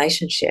many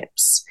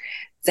relationships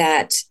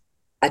that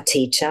a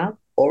teacher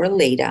or a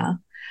leader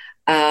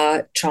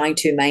are trying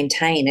to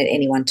maintain at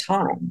any one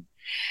time.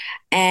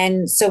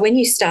 And so when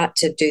you start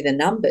to do the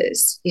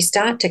numbers, you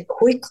start to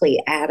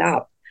quickly add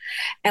up.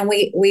 And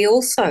we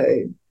also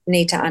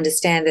need to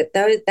understand that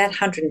that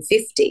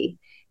 150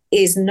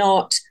 is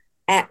not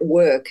at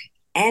work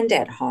and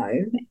at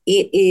home.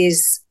 It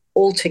is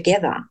all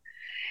together.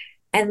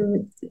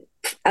 And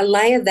I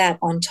layer that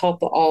on top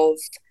of,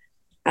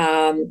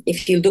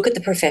 if you look at the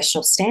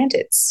professional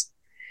standards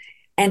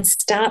and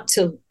start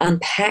to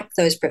unpack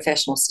those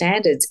professional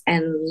standards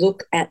and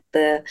look at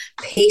the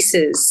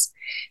pieces.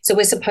 So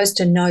we're supposed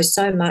to know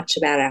so much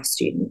about our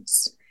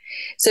students,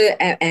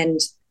 and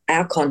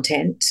our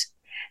content,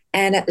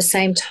 and at the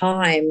same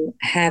time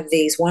have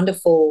these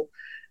wonderful,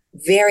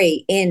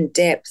 very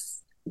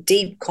in-depth,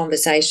 deep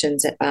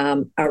conversations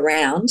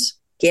around,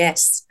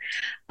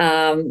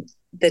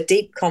 the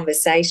deep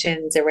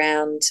conversations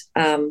around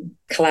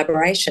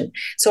collaboration.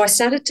 So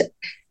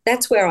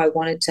that's where I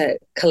wanted to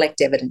collect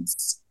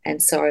evidence.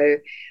 And so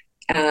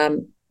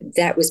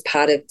that was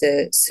part of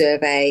the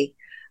survey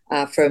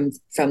from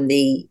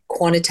the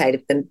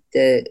quantitative,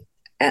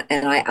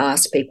 and I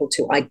asked people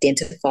to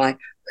identify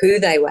who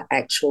they were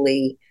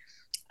actually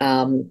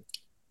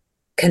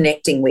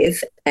connecting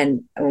with.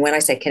 And when I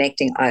say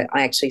connecting, I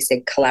actually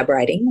said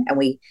collaborating,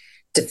 and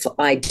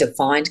I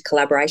defined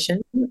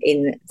collaboration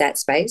in that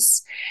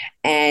space,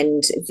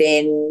 and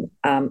then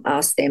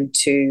asked them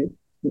to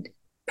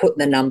put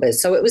the numbers.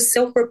 So it was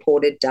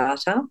self-reported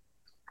data,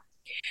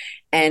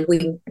 and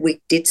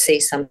we did see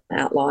some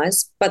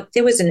outliers, but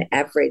there was an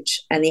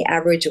average, and the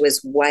average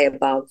was way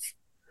above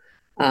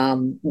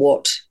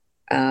what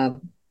the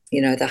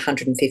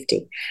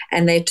 150.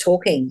 And they're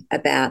talking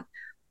about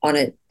on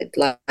a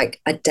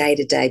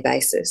day-to-day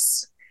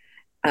basis,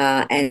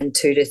 and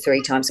 2 to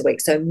 3 times a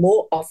week. So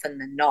more often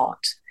than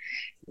not,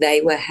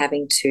 they were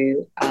having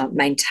to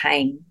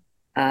maintain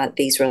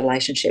these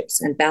relationships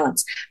and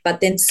balance,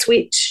 but then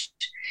switch.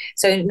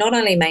 So not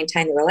only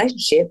maintain the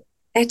relationship,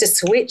 they had to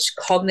switch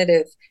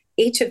cognitive.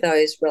 Each of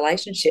those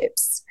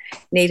relationships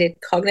needed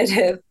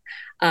cognitive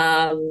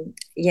change.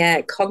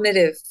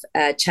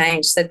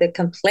 So the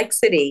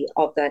complexity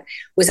of that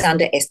was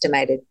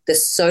underestimated. The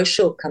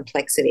social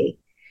complexity,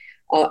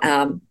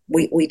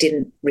 we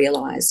didn't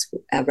realize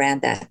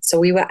around that. So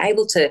we were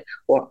able to,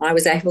 or I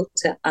was able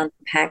to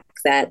unpack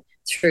that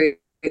through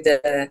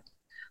the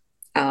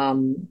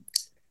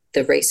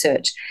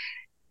research.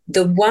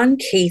 The one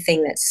key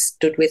thing that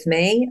stood with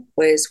me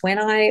was when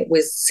I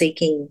was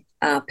seeking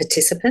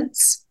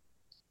participants,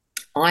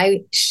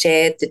 I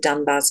shared the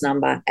Dunbar's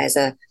number as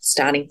a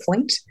starting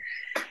point,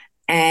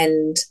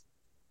 and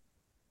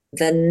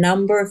the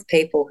number of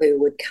people who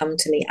would come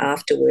to me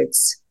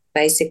afterwards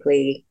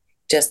basically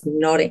just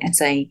nodding and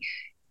saying,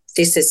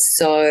 this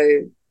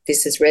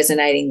is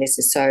resonating, this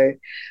is so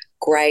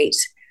great,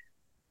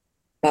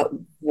 but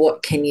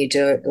what can you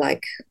do?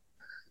 Like,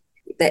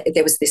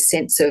 there was this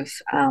sense of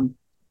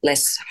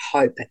less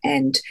hope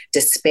and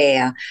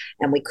despair,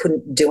 and we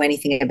couldn't do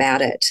anything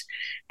about it.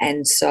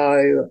 And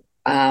so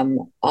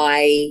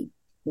I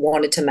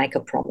wanted to make a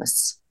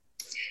promise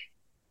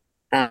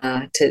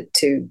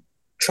to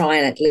try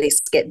and at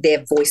least get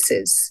their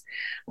voices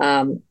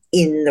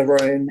in the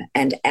room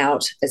and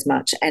out as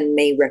much, and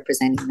me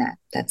representing that.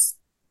 That's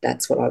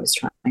what I was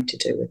trying to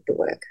do with the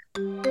work.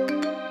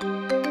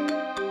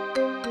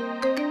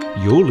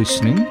 You're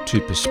listening to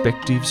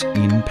Perspectives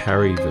in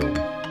Parryville.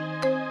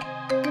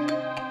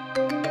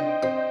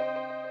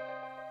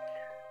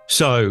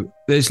 So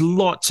there's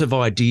lots of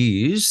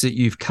ideas that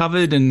you've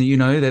covered, and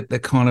that the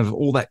kind of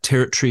all that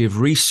territory of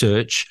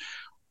research.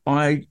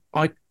 I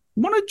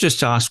want to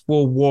just ask,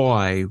 well,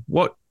 why?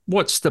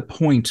 What's the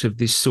point of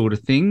this sort of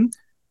thing?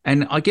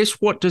 And I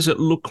guess, what does it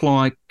look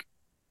like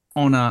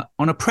on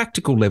a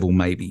practical level?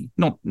 Maybe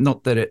not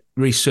that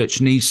research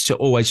needs to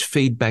always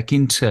feed back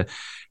into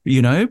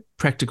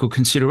practical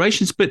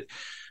considerations, but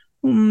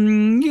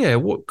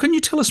what can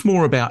you tell us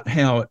more about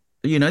how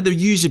the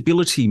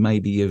usability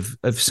maybe of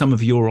some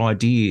of your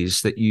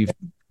ideas that you've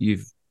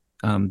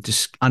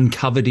just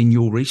uncovered in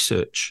your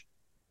research?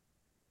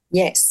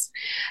 Yes.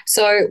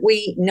 So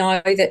we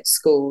know that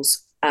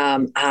schools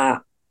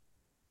are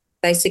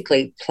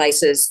basically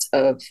places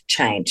of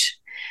change,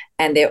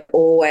 and they're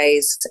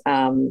always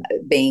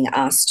being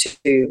asked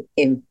to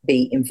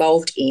be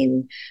involved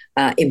in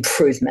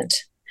improvement.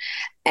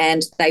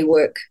 And they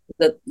work,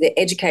 the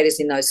educators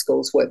in those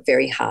schools work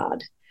very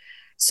hard.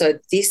 So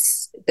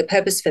the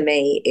purpose for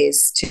me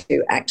is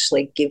to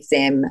actually give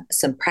them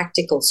some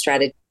practical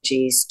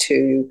strategies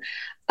to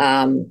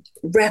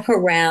wrap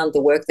around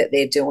the work that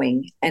they're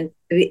doing, and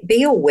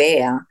be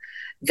aware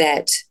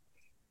that,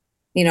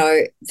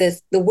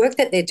 the work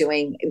that they're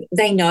doing,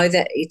 they know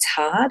that it's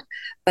hard,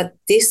 but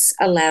this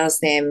allows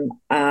them,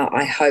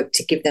 I hope,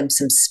 to give them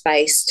some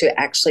space to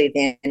actually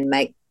then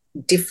make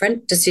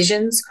different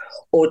decisions,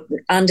 or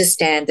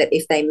understand that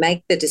if they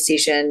make the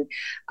decision,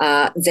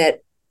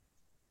 that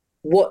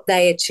what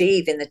they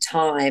achieve in the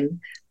time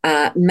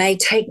may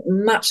take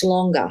much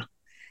longer.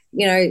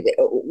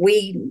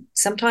 We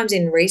sometimes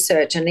in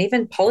research and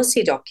even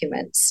policy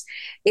documents,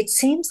 it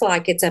seems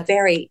like it's a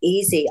very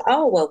easy,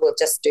 we'll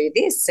just do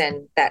this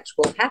and that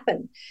will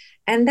happen.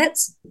 And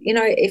that's,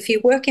 if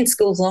you work in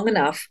schools long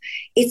enough,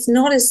 it's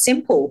not as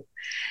simple.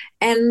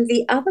 And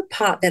the other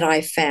part that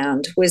I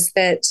found was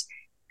that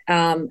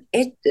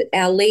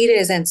our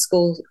leaders and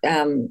school,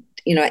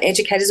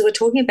 educators were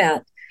talking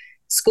about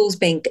schools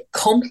being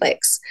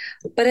complex,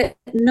 but at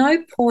no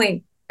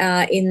point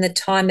in the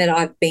time that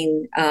I've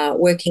been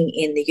working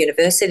in the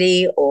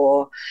university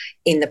or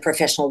in the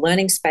professional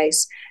learning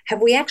space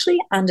have we actually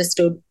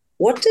understood,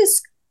 what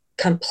does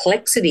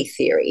complexity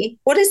theory,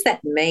 what does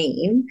that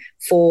mean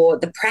for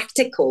the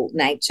practical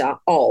nature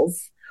of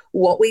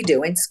what we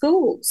do in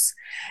schools?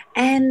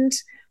 And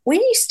when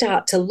you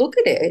start to look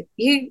at it,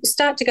 you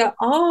start to go,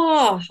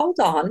 hold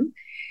on,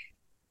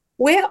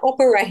 we're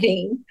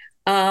operating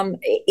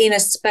in a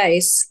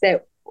space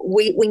that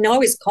we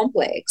know is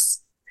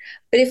complex.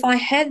 But if I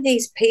had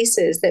these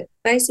pieces that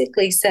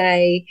basically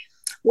say,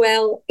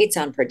 well, it's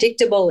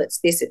unpredictable, it's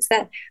this, it's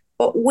that,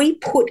 but we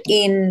put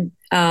in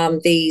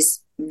these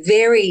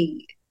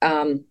the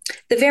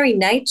very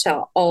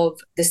nature of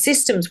the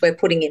systems we're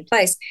putting in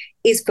place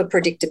is for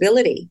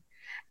predictability.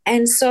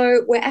 And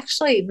so we're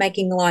actually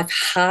making life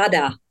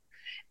harder.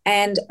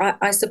 And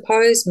I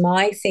suppose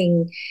my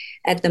thing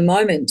at the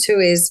moment too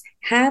is,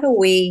 how do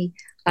we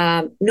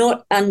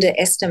not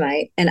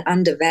underestimate and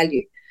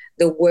undervalue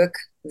the work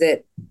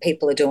that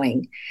people are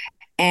doing?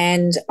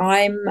 And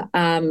I'm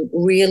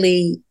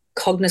really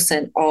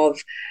cognizant of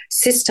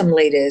system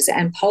leaders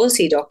and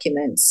policy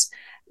documents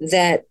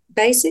that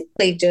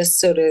basically just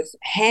sort of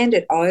hand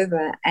it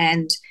over,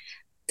 and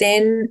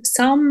then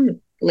some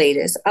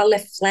leaders are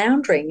left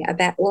floundering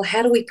about, well,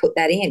 how do we put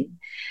that in?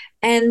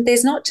 And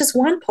there's not just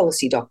one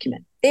policy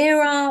document.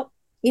 There are,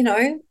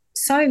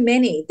 so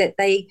many that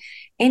they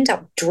end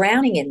up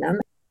drowning in them.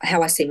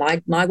 How I see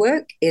my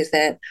work is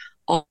that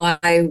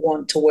I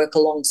want to work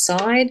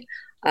alongside.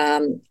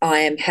 I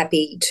am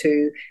happy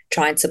to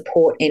try and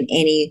support in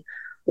any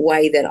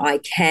way that I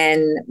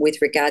can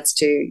with regards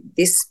to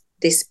these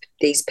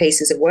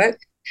pieces of work.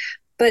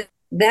 But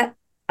that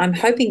I'm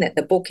hoping that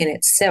the book in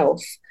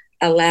itself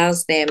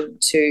allows them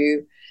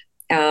to,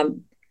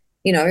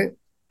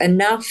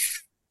 enough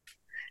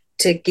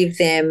to give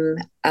them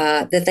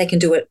that they can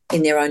do it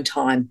in their own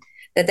time,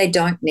 that they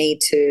don't need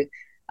to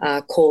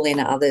call in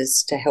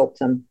others to help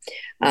them.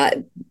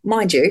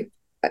 Mind you,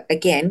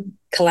 again,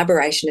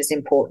 collaboration is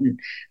important,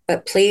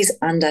 but please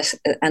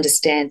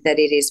understand that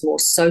it is more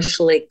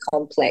socially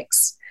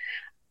complex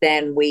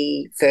than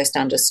we first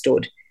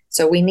understood.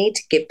 So we need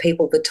to give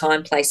people the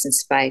time, place, and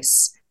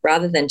space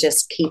rather than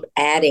just keep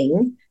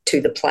adding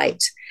to the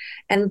plate.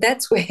 And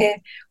that's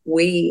where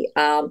we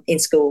in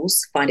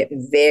schools find it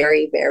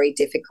very, very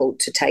difficult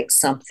to take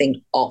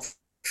something off.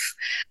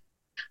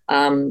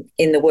 In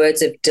the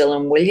words of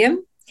Dylan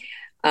William,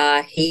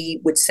 he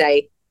would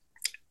say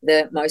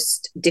the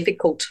most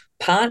difficult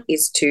part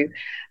is to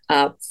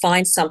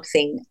find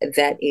something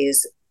that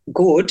is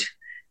good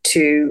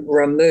to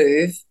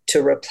remove,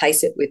 to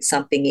replace it with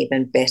something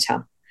even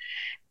better.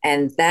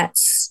 And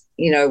that's,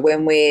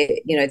 when we're,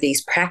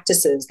 these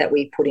practices that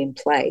we put in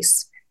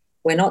place,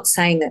 we're not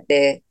saying that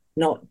they're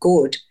not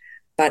good,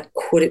 but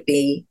could it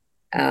be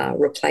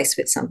replaced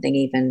with something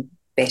even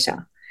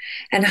better?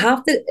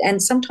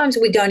 And sometimes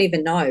we don't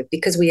even know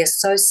because we are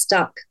so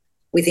stuck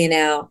within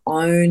our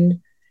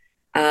own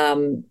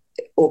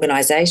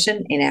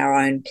organisation, in our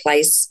own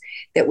place,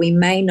 that we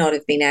may not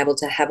have been able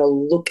to have a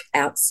look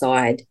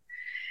outside.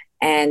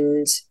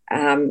 And,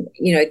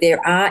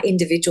 there are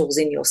individuals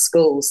in your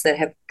schools that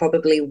have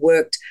probably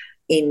worked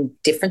in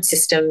different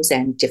systems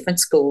and different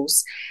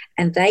schools,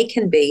 and they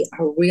can be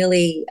a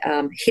really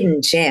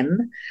hidden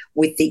gem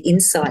with the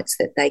insights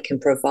that they can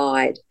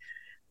provide.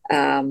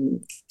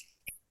 And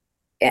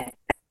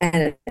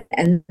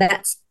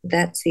that's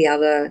the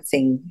other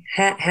thing.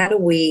 How do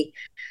we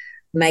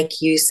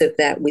make use of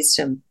that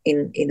wisdom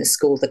in a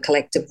school, the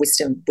collective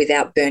wisdom,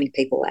 without burning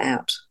people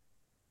out?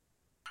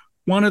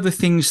 One of the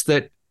things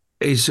that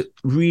is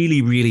really,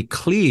 really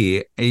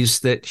clear is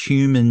that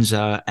humans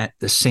are at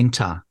the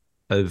center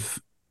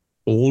of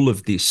all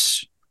of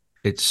this.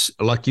 It's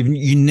like you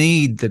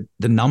need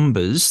the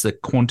numbers, the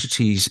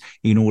quantities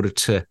in order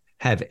to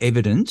have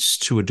evidence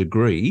to a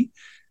degree,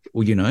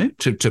 or,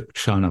 to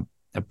kind of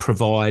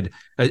provide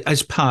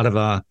as part of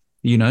our,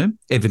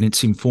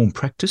 evidence-informed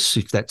practice,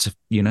 if that's,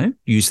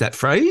 use that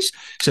phrase.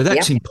 So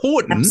that's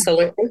important.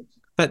 Absolutely.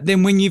 But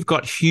then when you've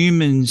got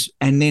humans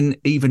and then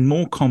even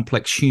more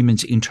complex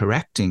humans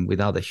interacting with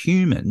other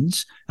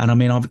humans, and I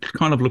mean, I'm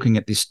kind of looking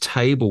at this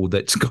table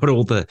that's got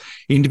all the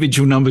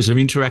individual numbers of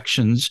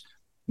interactions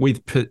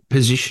with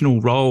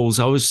positional roles.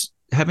 I was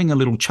having a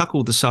little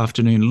chuckle this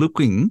afternoon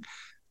looking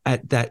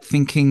at that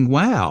thinking,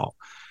 wow,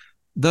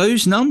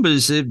 those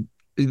numbers,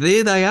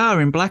 there they are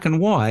in black and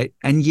white,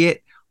 and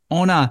yet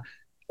on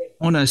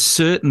a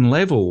certain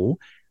level,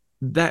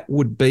 that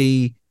would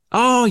be,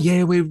 oh,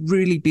 yeah, we're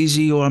really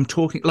busy, or I'm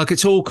talking, like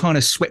it's all kind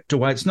of swept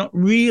away. It's not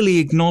really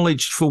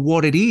acknowledged for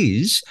what it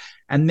is.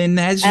 And then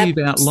as you've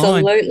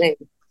outlined,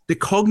 the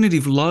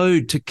cognitive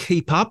load to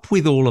keep up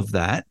with all of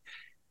that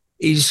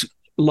is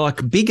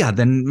like bigger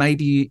than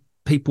maybe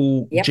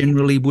people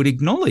generally would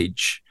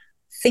acknowledge.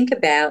 Think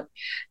about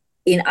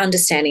in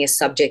understanding a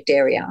subject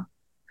area,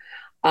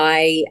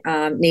 I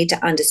need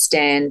to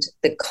understand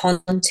the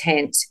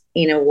content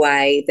in a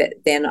way that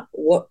then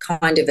what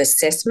kind of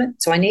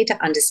assessment. So I need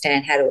to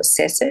understand how to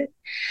assess it,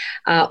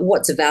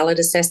 what's a valid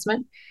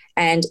assessment.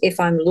 And if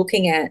I'm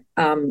looking at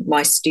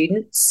my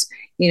students,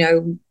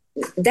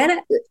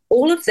 that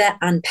all of that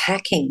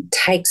unpacking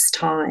takes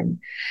time.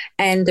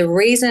 And the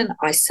reason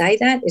I say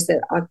that is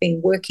that I've been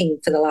working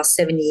for the last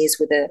 7 years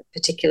with a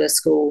particular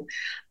school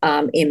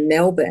in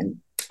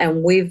Melbourne,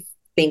 and we've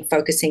been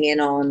focusing in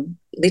on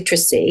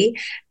literacy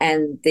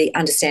and the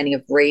understanding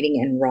of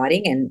reading and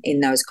writing and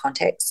in those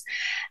contexts.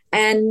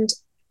 And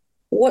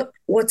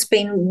what's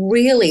been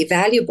really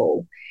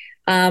valuable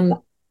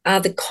are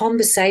the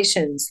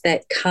conversations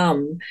that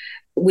come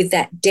with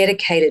that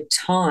dedicated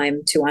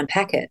time to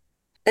unpack it.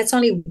 That's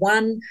only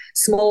one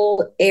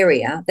small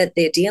area that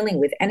they're dealing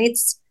with, and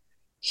it's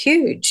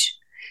huge.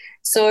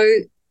 So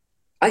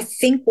I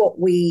think what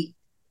we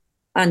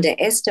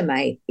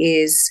underestimate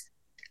is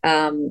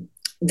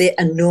the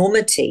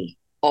enormity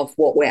of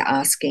what we're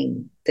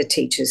asking the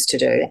teachers to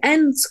do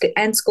and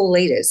school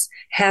leaders,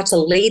 how to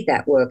lead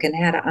that work and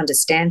how to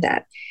understand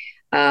that.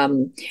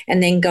 And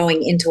then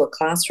going into a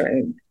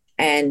classroom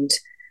and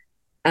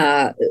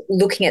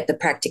looking at the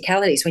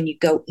practicalities when you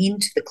go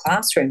into the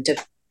classroom to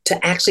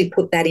actually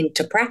put that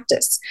into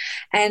practice.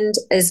 And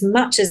as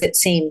much as it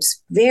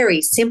seems very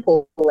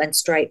simple and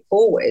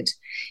straightforward,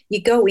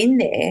 you go in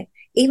there,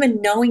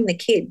 even knowing the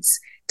kids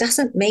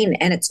doesn't mean,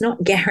 and it's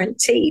not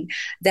guaranteed,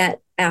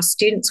 that our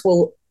students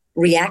will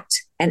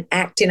react and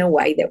act in a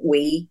way that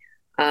we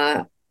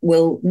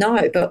will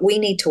know. But we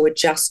need to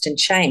adjust and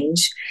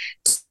change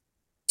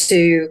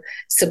to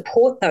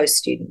support those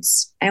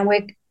students. And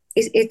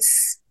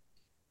it's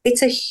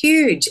a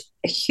huge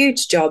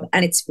job,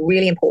 and it's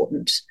really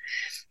important.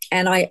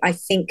 And I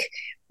think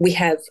we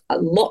have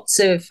lots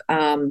of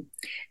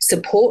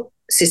support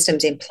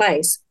systems in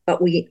place,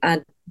 but we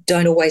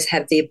don't always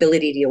have the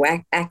ability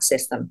to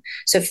access them.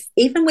 So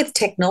even with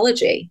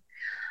technology,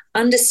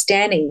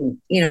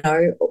 understanding,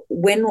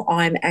 when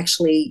I'm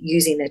actually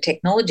using the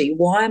technology,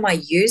 why am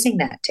I using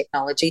that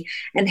technology,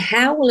 and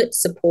how will it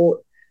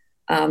support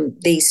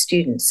these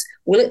students?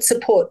 Will it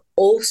support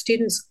all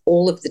students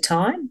all of the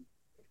time?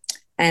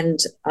 And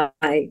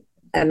I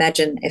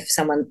imagine if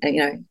someone,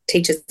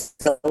 teachers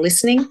are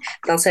listening,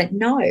 they'll say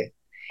no.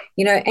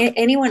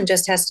 Anyone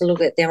just has to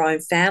look at their own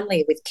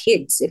family with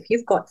kids. If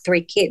you've got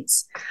 3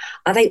 kids,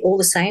 are they all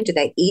the same? Do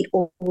they eat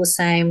all the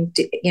same?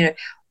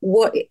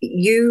 What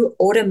you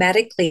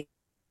automatically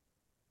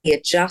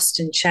adjust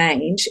and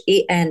change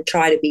and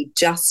try to be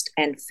just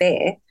and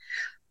fair,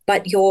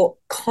 but you're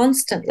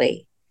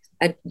constantly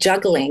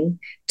juggling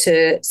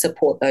to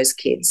support those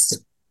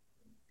kids.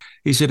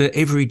 Is it an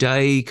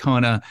everyday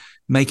kind of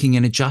making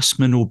an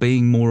adjustment or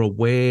being more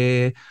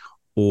aware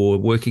or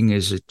working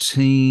as a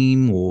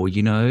team, or,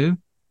 I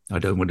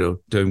don't want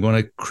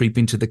to creep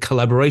into the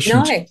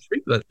collaboration. No.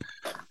 But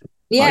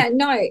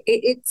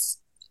it's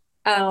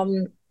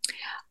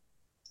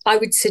I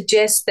would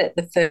suggest that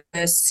the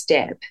first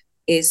step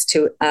is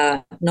to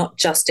not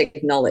just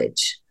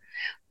acknowledge,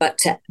 but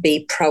to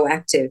be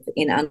proactive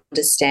in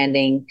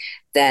understanding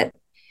that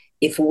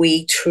if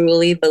we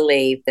truly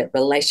believe that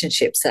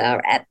relationships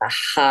are at the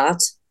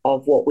heart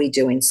of what we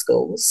do in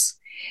schools,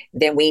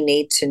 then we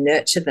need to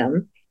nurture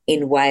them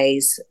in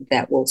ways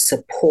that will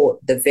support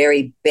the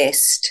very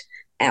best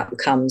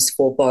outcomes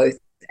for both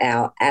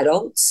our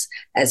adults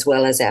as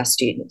well as our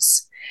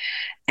students.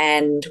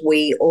 And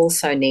we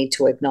also need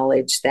to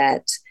acknowledge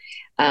that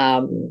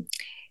the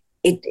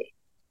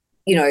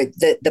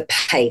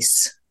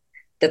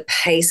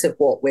pace of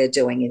what we're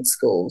doing in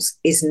schools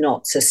is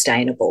not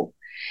sustainable.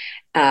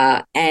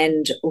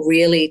 And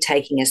really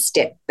taking a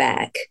step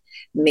back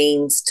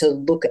means to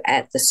look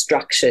at the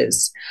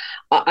structures.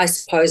 I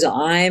suppose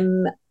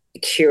I'm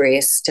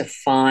curious to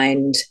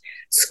find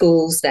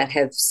schools that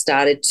have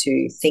started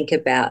to think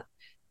about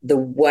the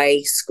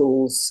way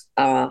schools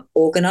are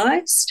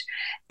organised,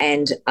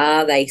 and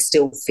are they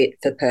still fit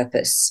for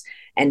purpose,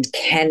 and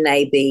can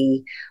they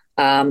be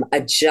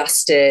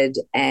adjusted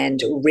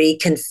and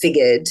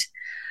reconfigured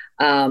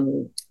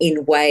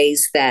in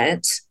ways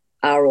that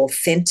are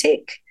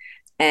authentic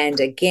and,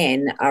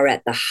 again, are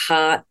at the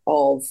heart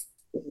of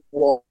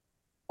what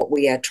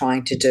we are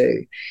trying to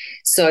do.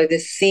 So the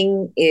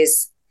thing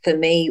is, for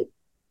me,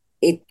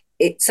 it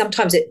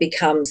sometimes it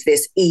becomes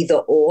this either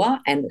or,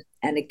 and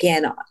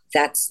again,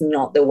 that's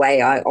not the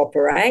way I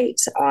operate.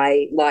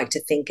 I like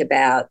to think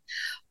about,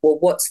 well,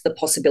 what's the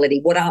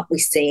possibility? What aren't we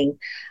seeing?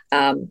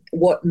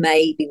 What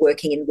may be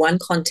working in one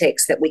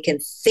context that we can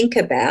think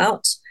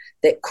about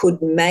that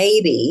could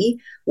maybe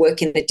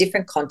work in a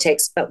different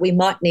context, but we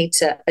might need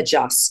to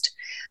adjust.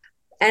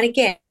 And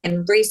again,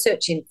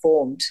 research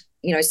informed.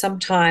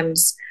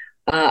 Sometimes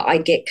I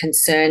get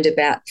concerned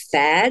about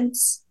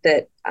fads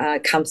that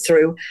come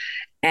through,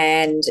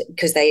 and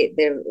because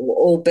they're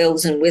all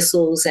bells and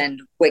whistles,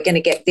 and we're going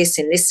to get this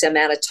in this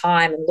amount of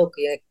time, and look,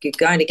 you're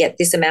going to get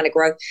this amount of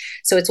growth.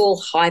 So it's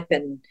all hype,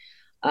 and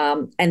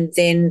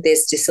then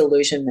there's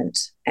disillusionment.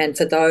 And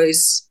for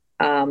those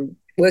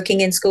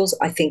working in schools,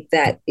 I think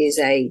that is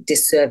a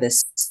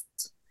disservice.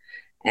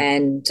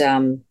 And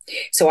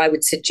so I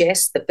would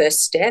suggest the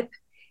first step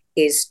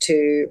is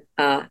to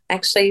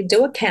actually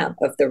do a count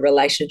of the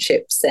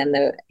relationships, and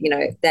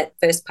that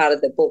first part of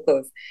the book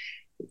of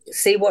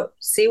see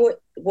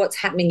what's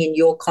happening in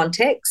your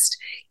context.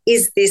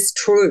 Is this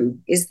true?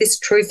 Is this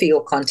true for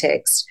your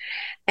context?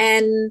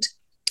 And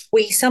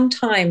we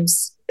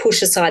sometimes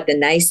push aside the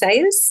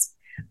naysayers.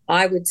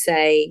 I would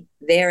say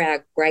they're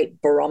our great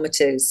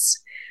barometers.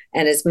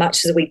 And as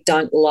much as we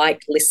don't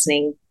like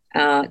listening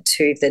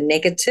to the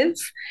negative,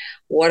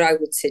 what I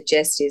would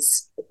suggest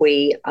is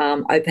we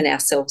open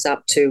ourselves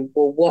up to,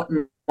 well, what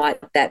might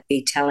that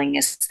be telling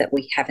us that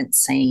we haven't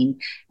seen,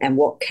 and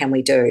what can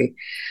we do?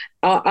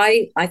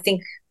 I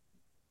think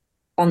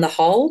on the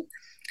whole,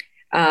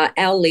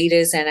 our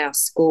leaders and our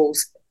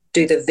schools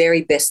do the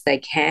very best they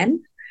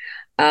can,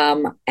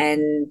 but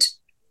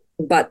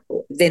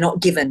they're not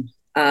given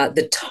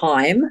the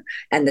time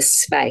and the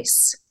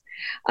space.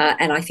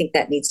 And I think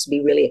that needs to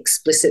be really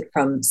explicit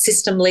from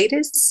system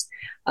leaders.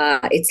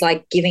 It's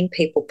like giving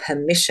people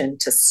permission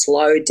to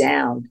slow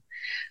down.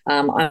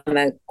 I'm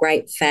a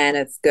great fan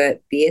of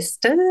Gert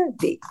Biester.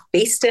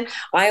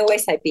 I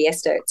always say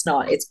Biester. It's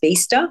not. It's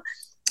Biester.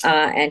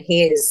 And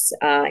he is,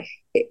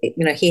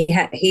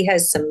 he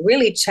has some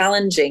really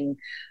challenging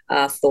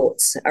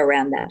thoughts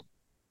around that.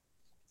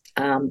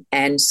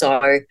 And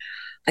so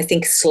I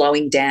think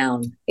slowing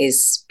down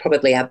is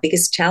probably our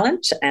biggest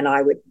challenge, and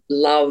I would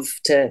love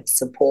to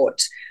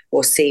support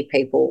or see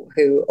people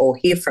who, or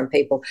hear from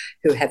people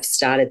who have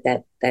started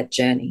that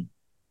journey.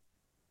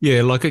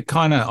 Yeah, like it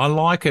kind of, I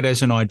like it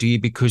as an idea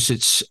because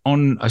it's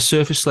on a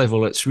surface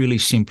level, it's really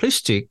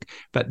simplistic.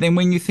 But then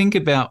when you think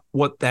about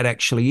what that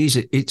actually is,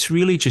 it's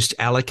really just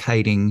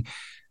allocating,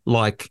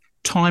 like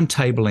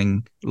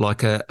timetabling,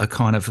 like a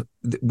kind of,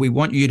 we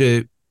want you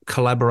to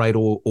collaborate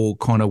or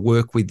kind of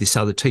work with this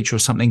other teacher or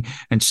something.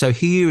 And so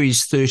here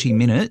is 30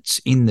 minutes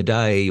in the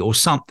day or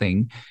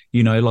something,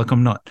 like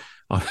I'm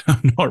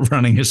not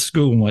running a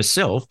school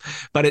myself,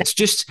 but it's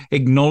just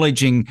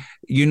acknowledging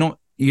you're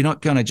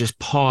not going to just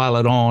pile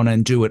it on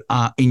and do it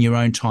in your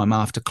own time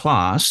after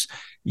class.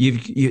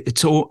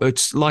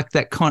 It's like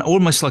that kind of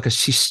almost like a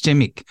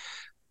systemic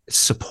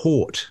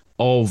support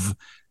of,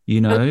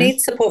 I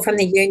need support from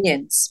the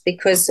unions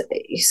because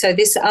so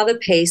this other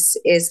piece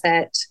is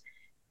that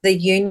the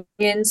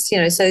unions,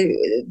 so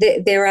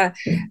there are.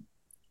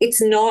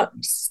 It's not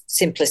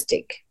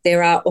simplistic.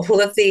 There are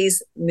all of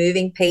these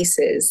moving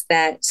pieces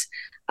that,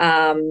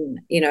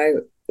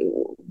 the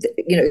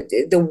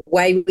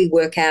way we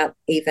work out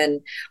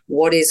even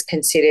what is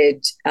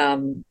considered,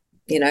 the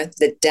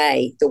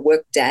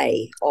work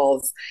day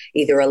of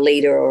either a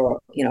leader or,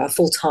 a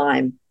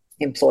full-time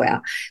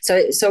employer. So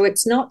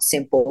it's not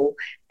simple.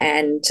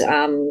 And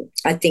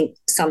I think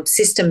some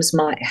systems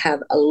might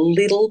have a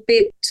little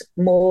bit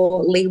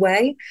more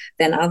leeway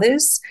than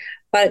others.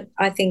 But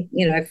I think,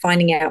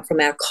 finding out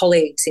from our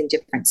colleagues in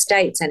different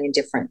states and in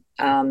different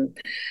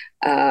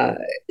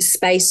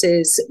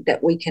spaces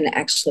that we can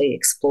actually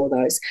explore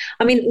those.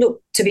 I mean,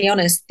 look, to be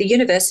honest, the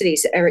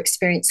universities are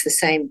experiencing the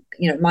same,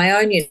 my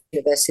own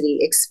university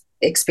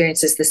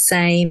experiences the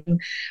same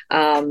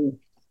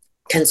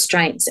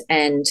constraints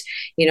and,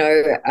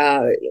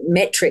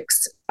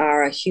 metrics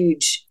are a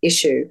huge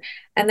issue.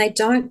 And they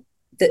don't,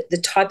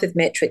 the type of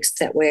metrics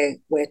that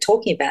we're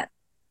talking about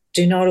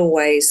do not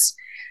always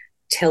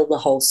tell the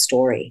whole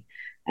story.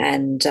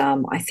 And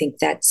I think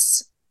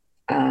that's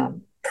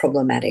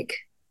problematic,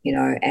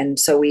 and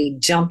so we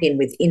jump in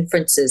with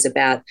inferences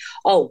about,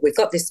 oh, we've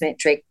got this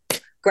metric,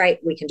 great,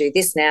 we can do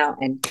this now,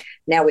 and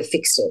now we've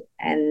fixed it.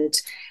 And,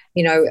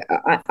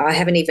 I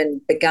haven't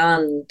even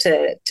begun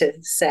to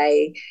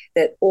say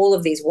that all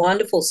of these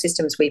wonderful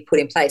systems we put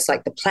in place,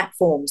 like the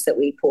platforms that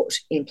we put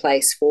in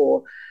place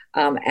for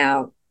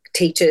our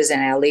teachers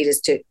and our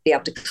leaders to be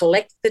able to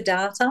collect the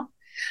data,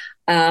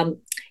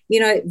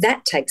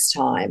 that takes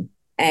time.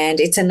 And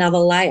it's another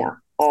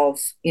layer of,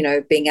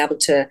 being able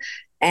to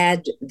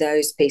add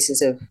those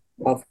pieces of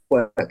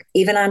work,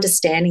 even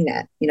understanding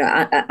that,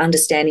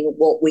 understanding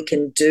what we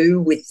can do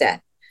with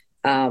that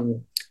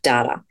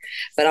data.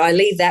 But I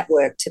leave that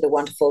work to the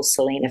wonderful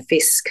Selena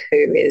Fisk,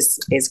 who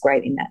is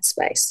great in that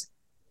space.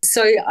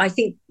 So I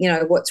think,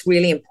 what's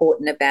really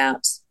important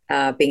about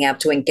being able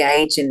to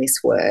engage in this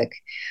work,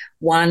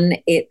 one,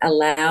 it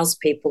allows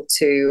people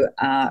to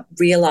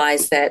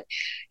realise that,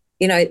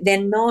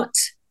 they're not,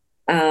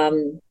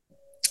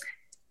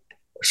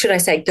 should I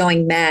say,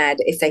 going mad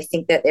if they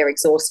think that they're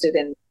exhausted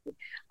and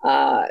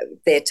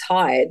they're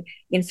tired.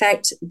 In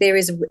fact, there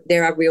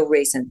are real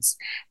reasons.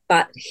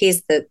 But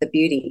here's the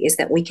beauty is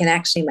that we can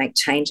actually make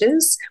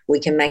changes, we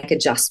can make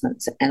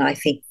adjustments. And I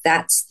think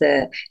that's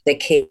the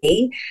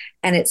key.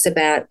 And it's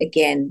about,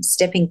 again,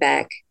 stepping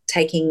back,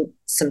 taking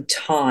some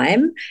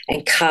time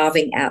and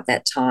carving out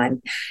that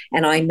time.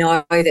 And I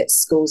know that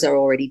schools are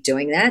already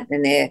doing that,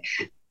 and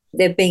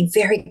they're being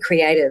very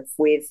creative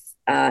with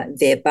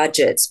their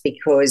budgets,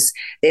 because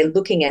they're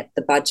looking at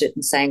the budget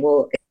and saying,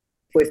 well, if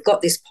we've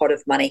got this pot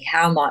of money,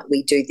 how might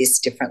we do this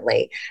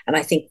differently? And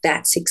I think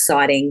that's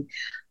exciting.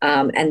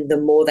 And the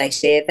more they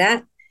share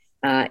that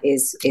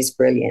is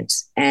brilliant.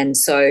 And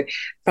so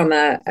from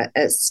a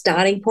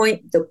starting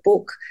point, the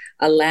book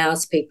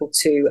allows people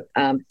to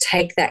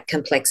take that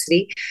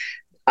complexity.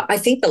 I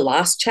think the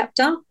last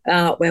chapter,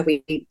 where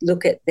we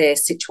look at their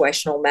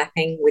situational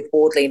mapping with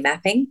Wardley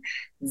mapping,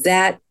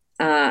 that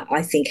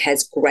I think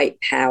has great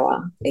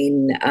power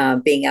in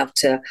being able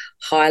to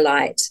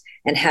highlight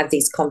and have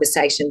these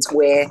conversations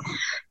where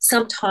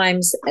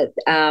sometimes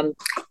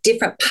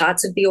different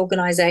parts of the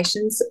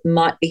organisations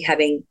might be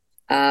having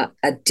a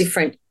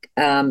different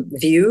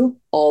view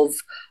of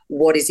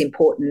what is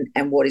important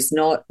and what is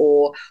not,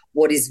 or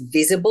what is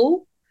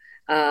visible.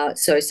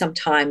 So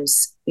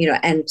sometimes,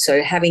 and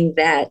so having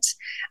that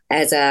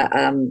as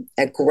a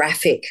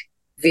graphic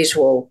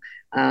visual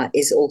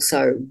is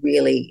also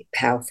really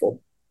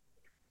powerful.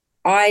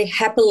 I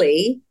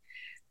happily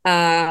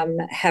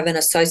have an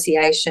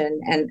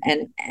association and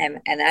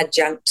an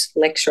adjunct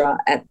lecturer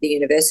at the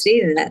university,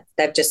 and that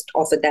they've just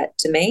offered that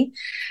to me,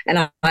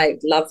 and I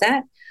love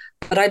that.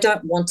 But I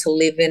don't want to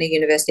live in a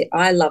university.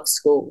 I love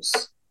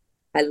schools.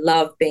 I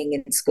love being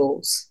in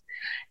schools,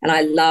 and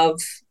I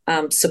love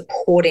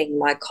supporting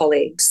my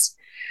colleagues.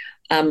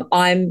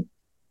 I'm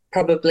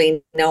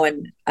probably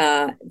known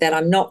that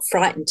I'm not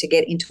frightened to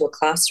get into a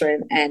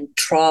classroom and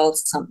trial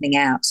something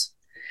out.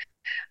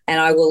 And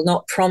I will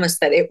not promise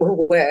that it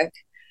will work,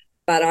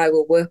 but I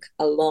will work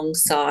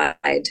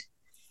alongside,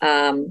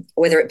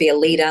 whether it be a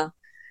leader,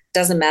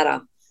 doesn't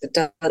matter. It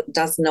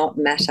does not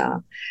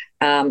matter.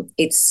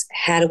 It's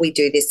how do we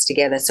do this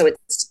together? So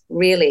it's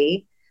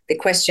really, the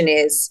question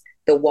is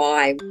the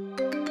why.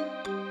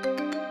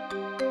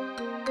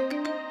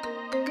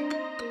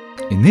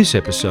 In this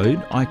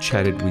episode, I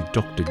chatted with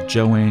Dr.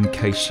 Joanne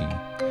Casey.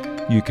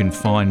 You can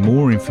find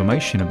more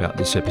information about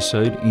this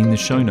episode in the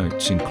show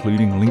notes,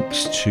 including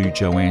links to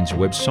Joanne's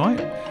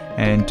website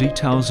and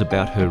details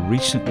about her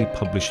recently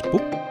published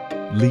book,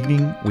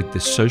 Leading with the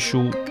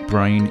Social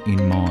Brain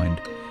in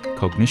Mind: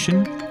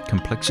 Cognition,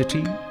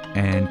 Complexity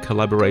and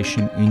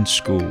Collaboration in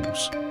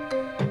Schools.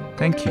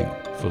 Thank you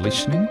for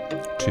listening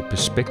to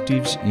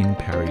Perspectives in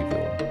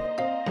Perryville.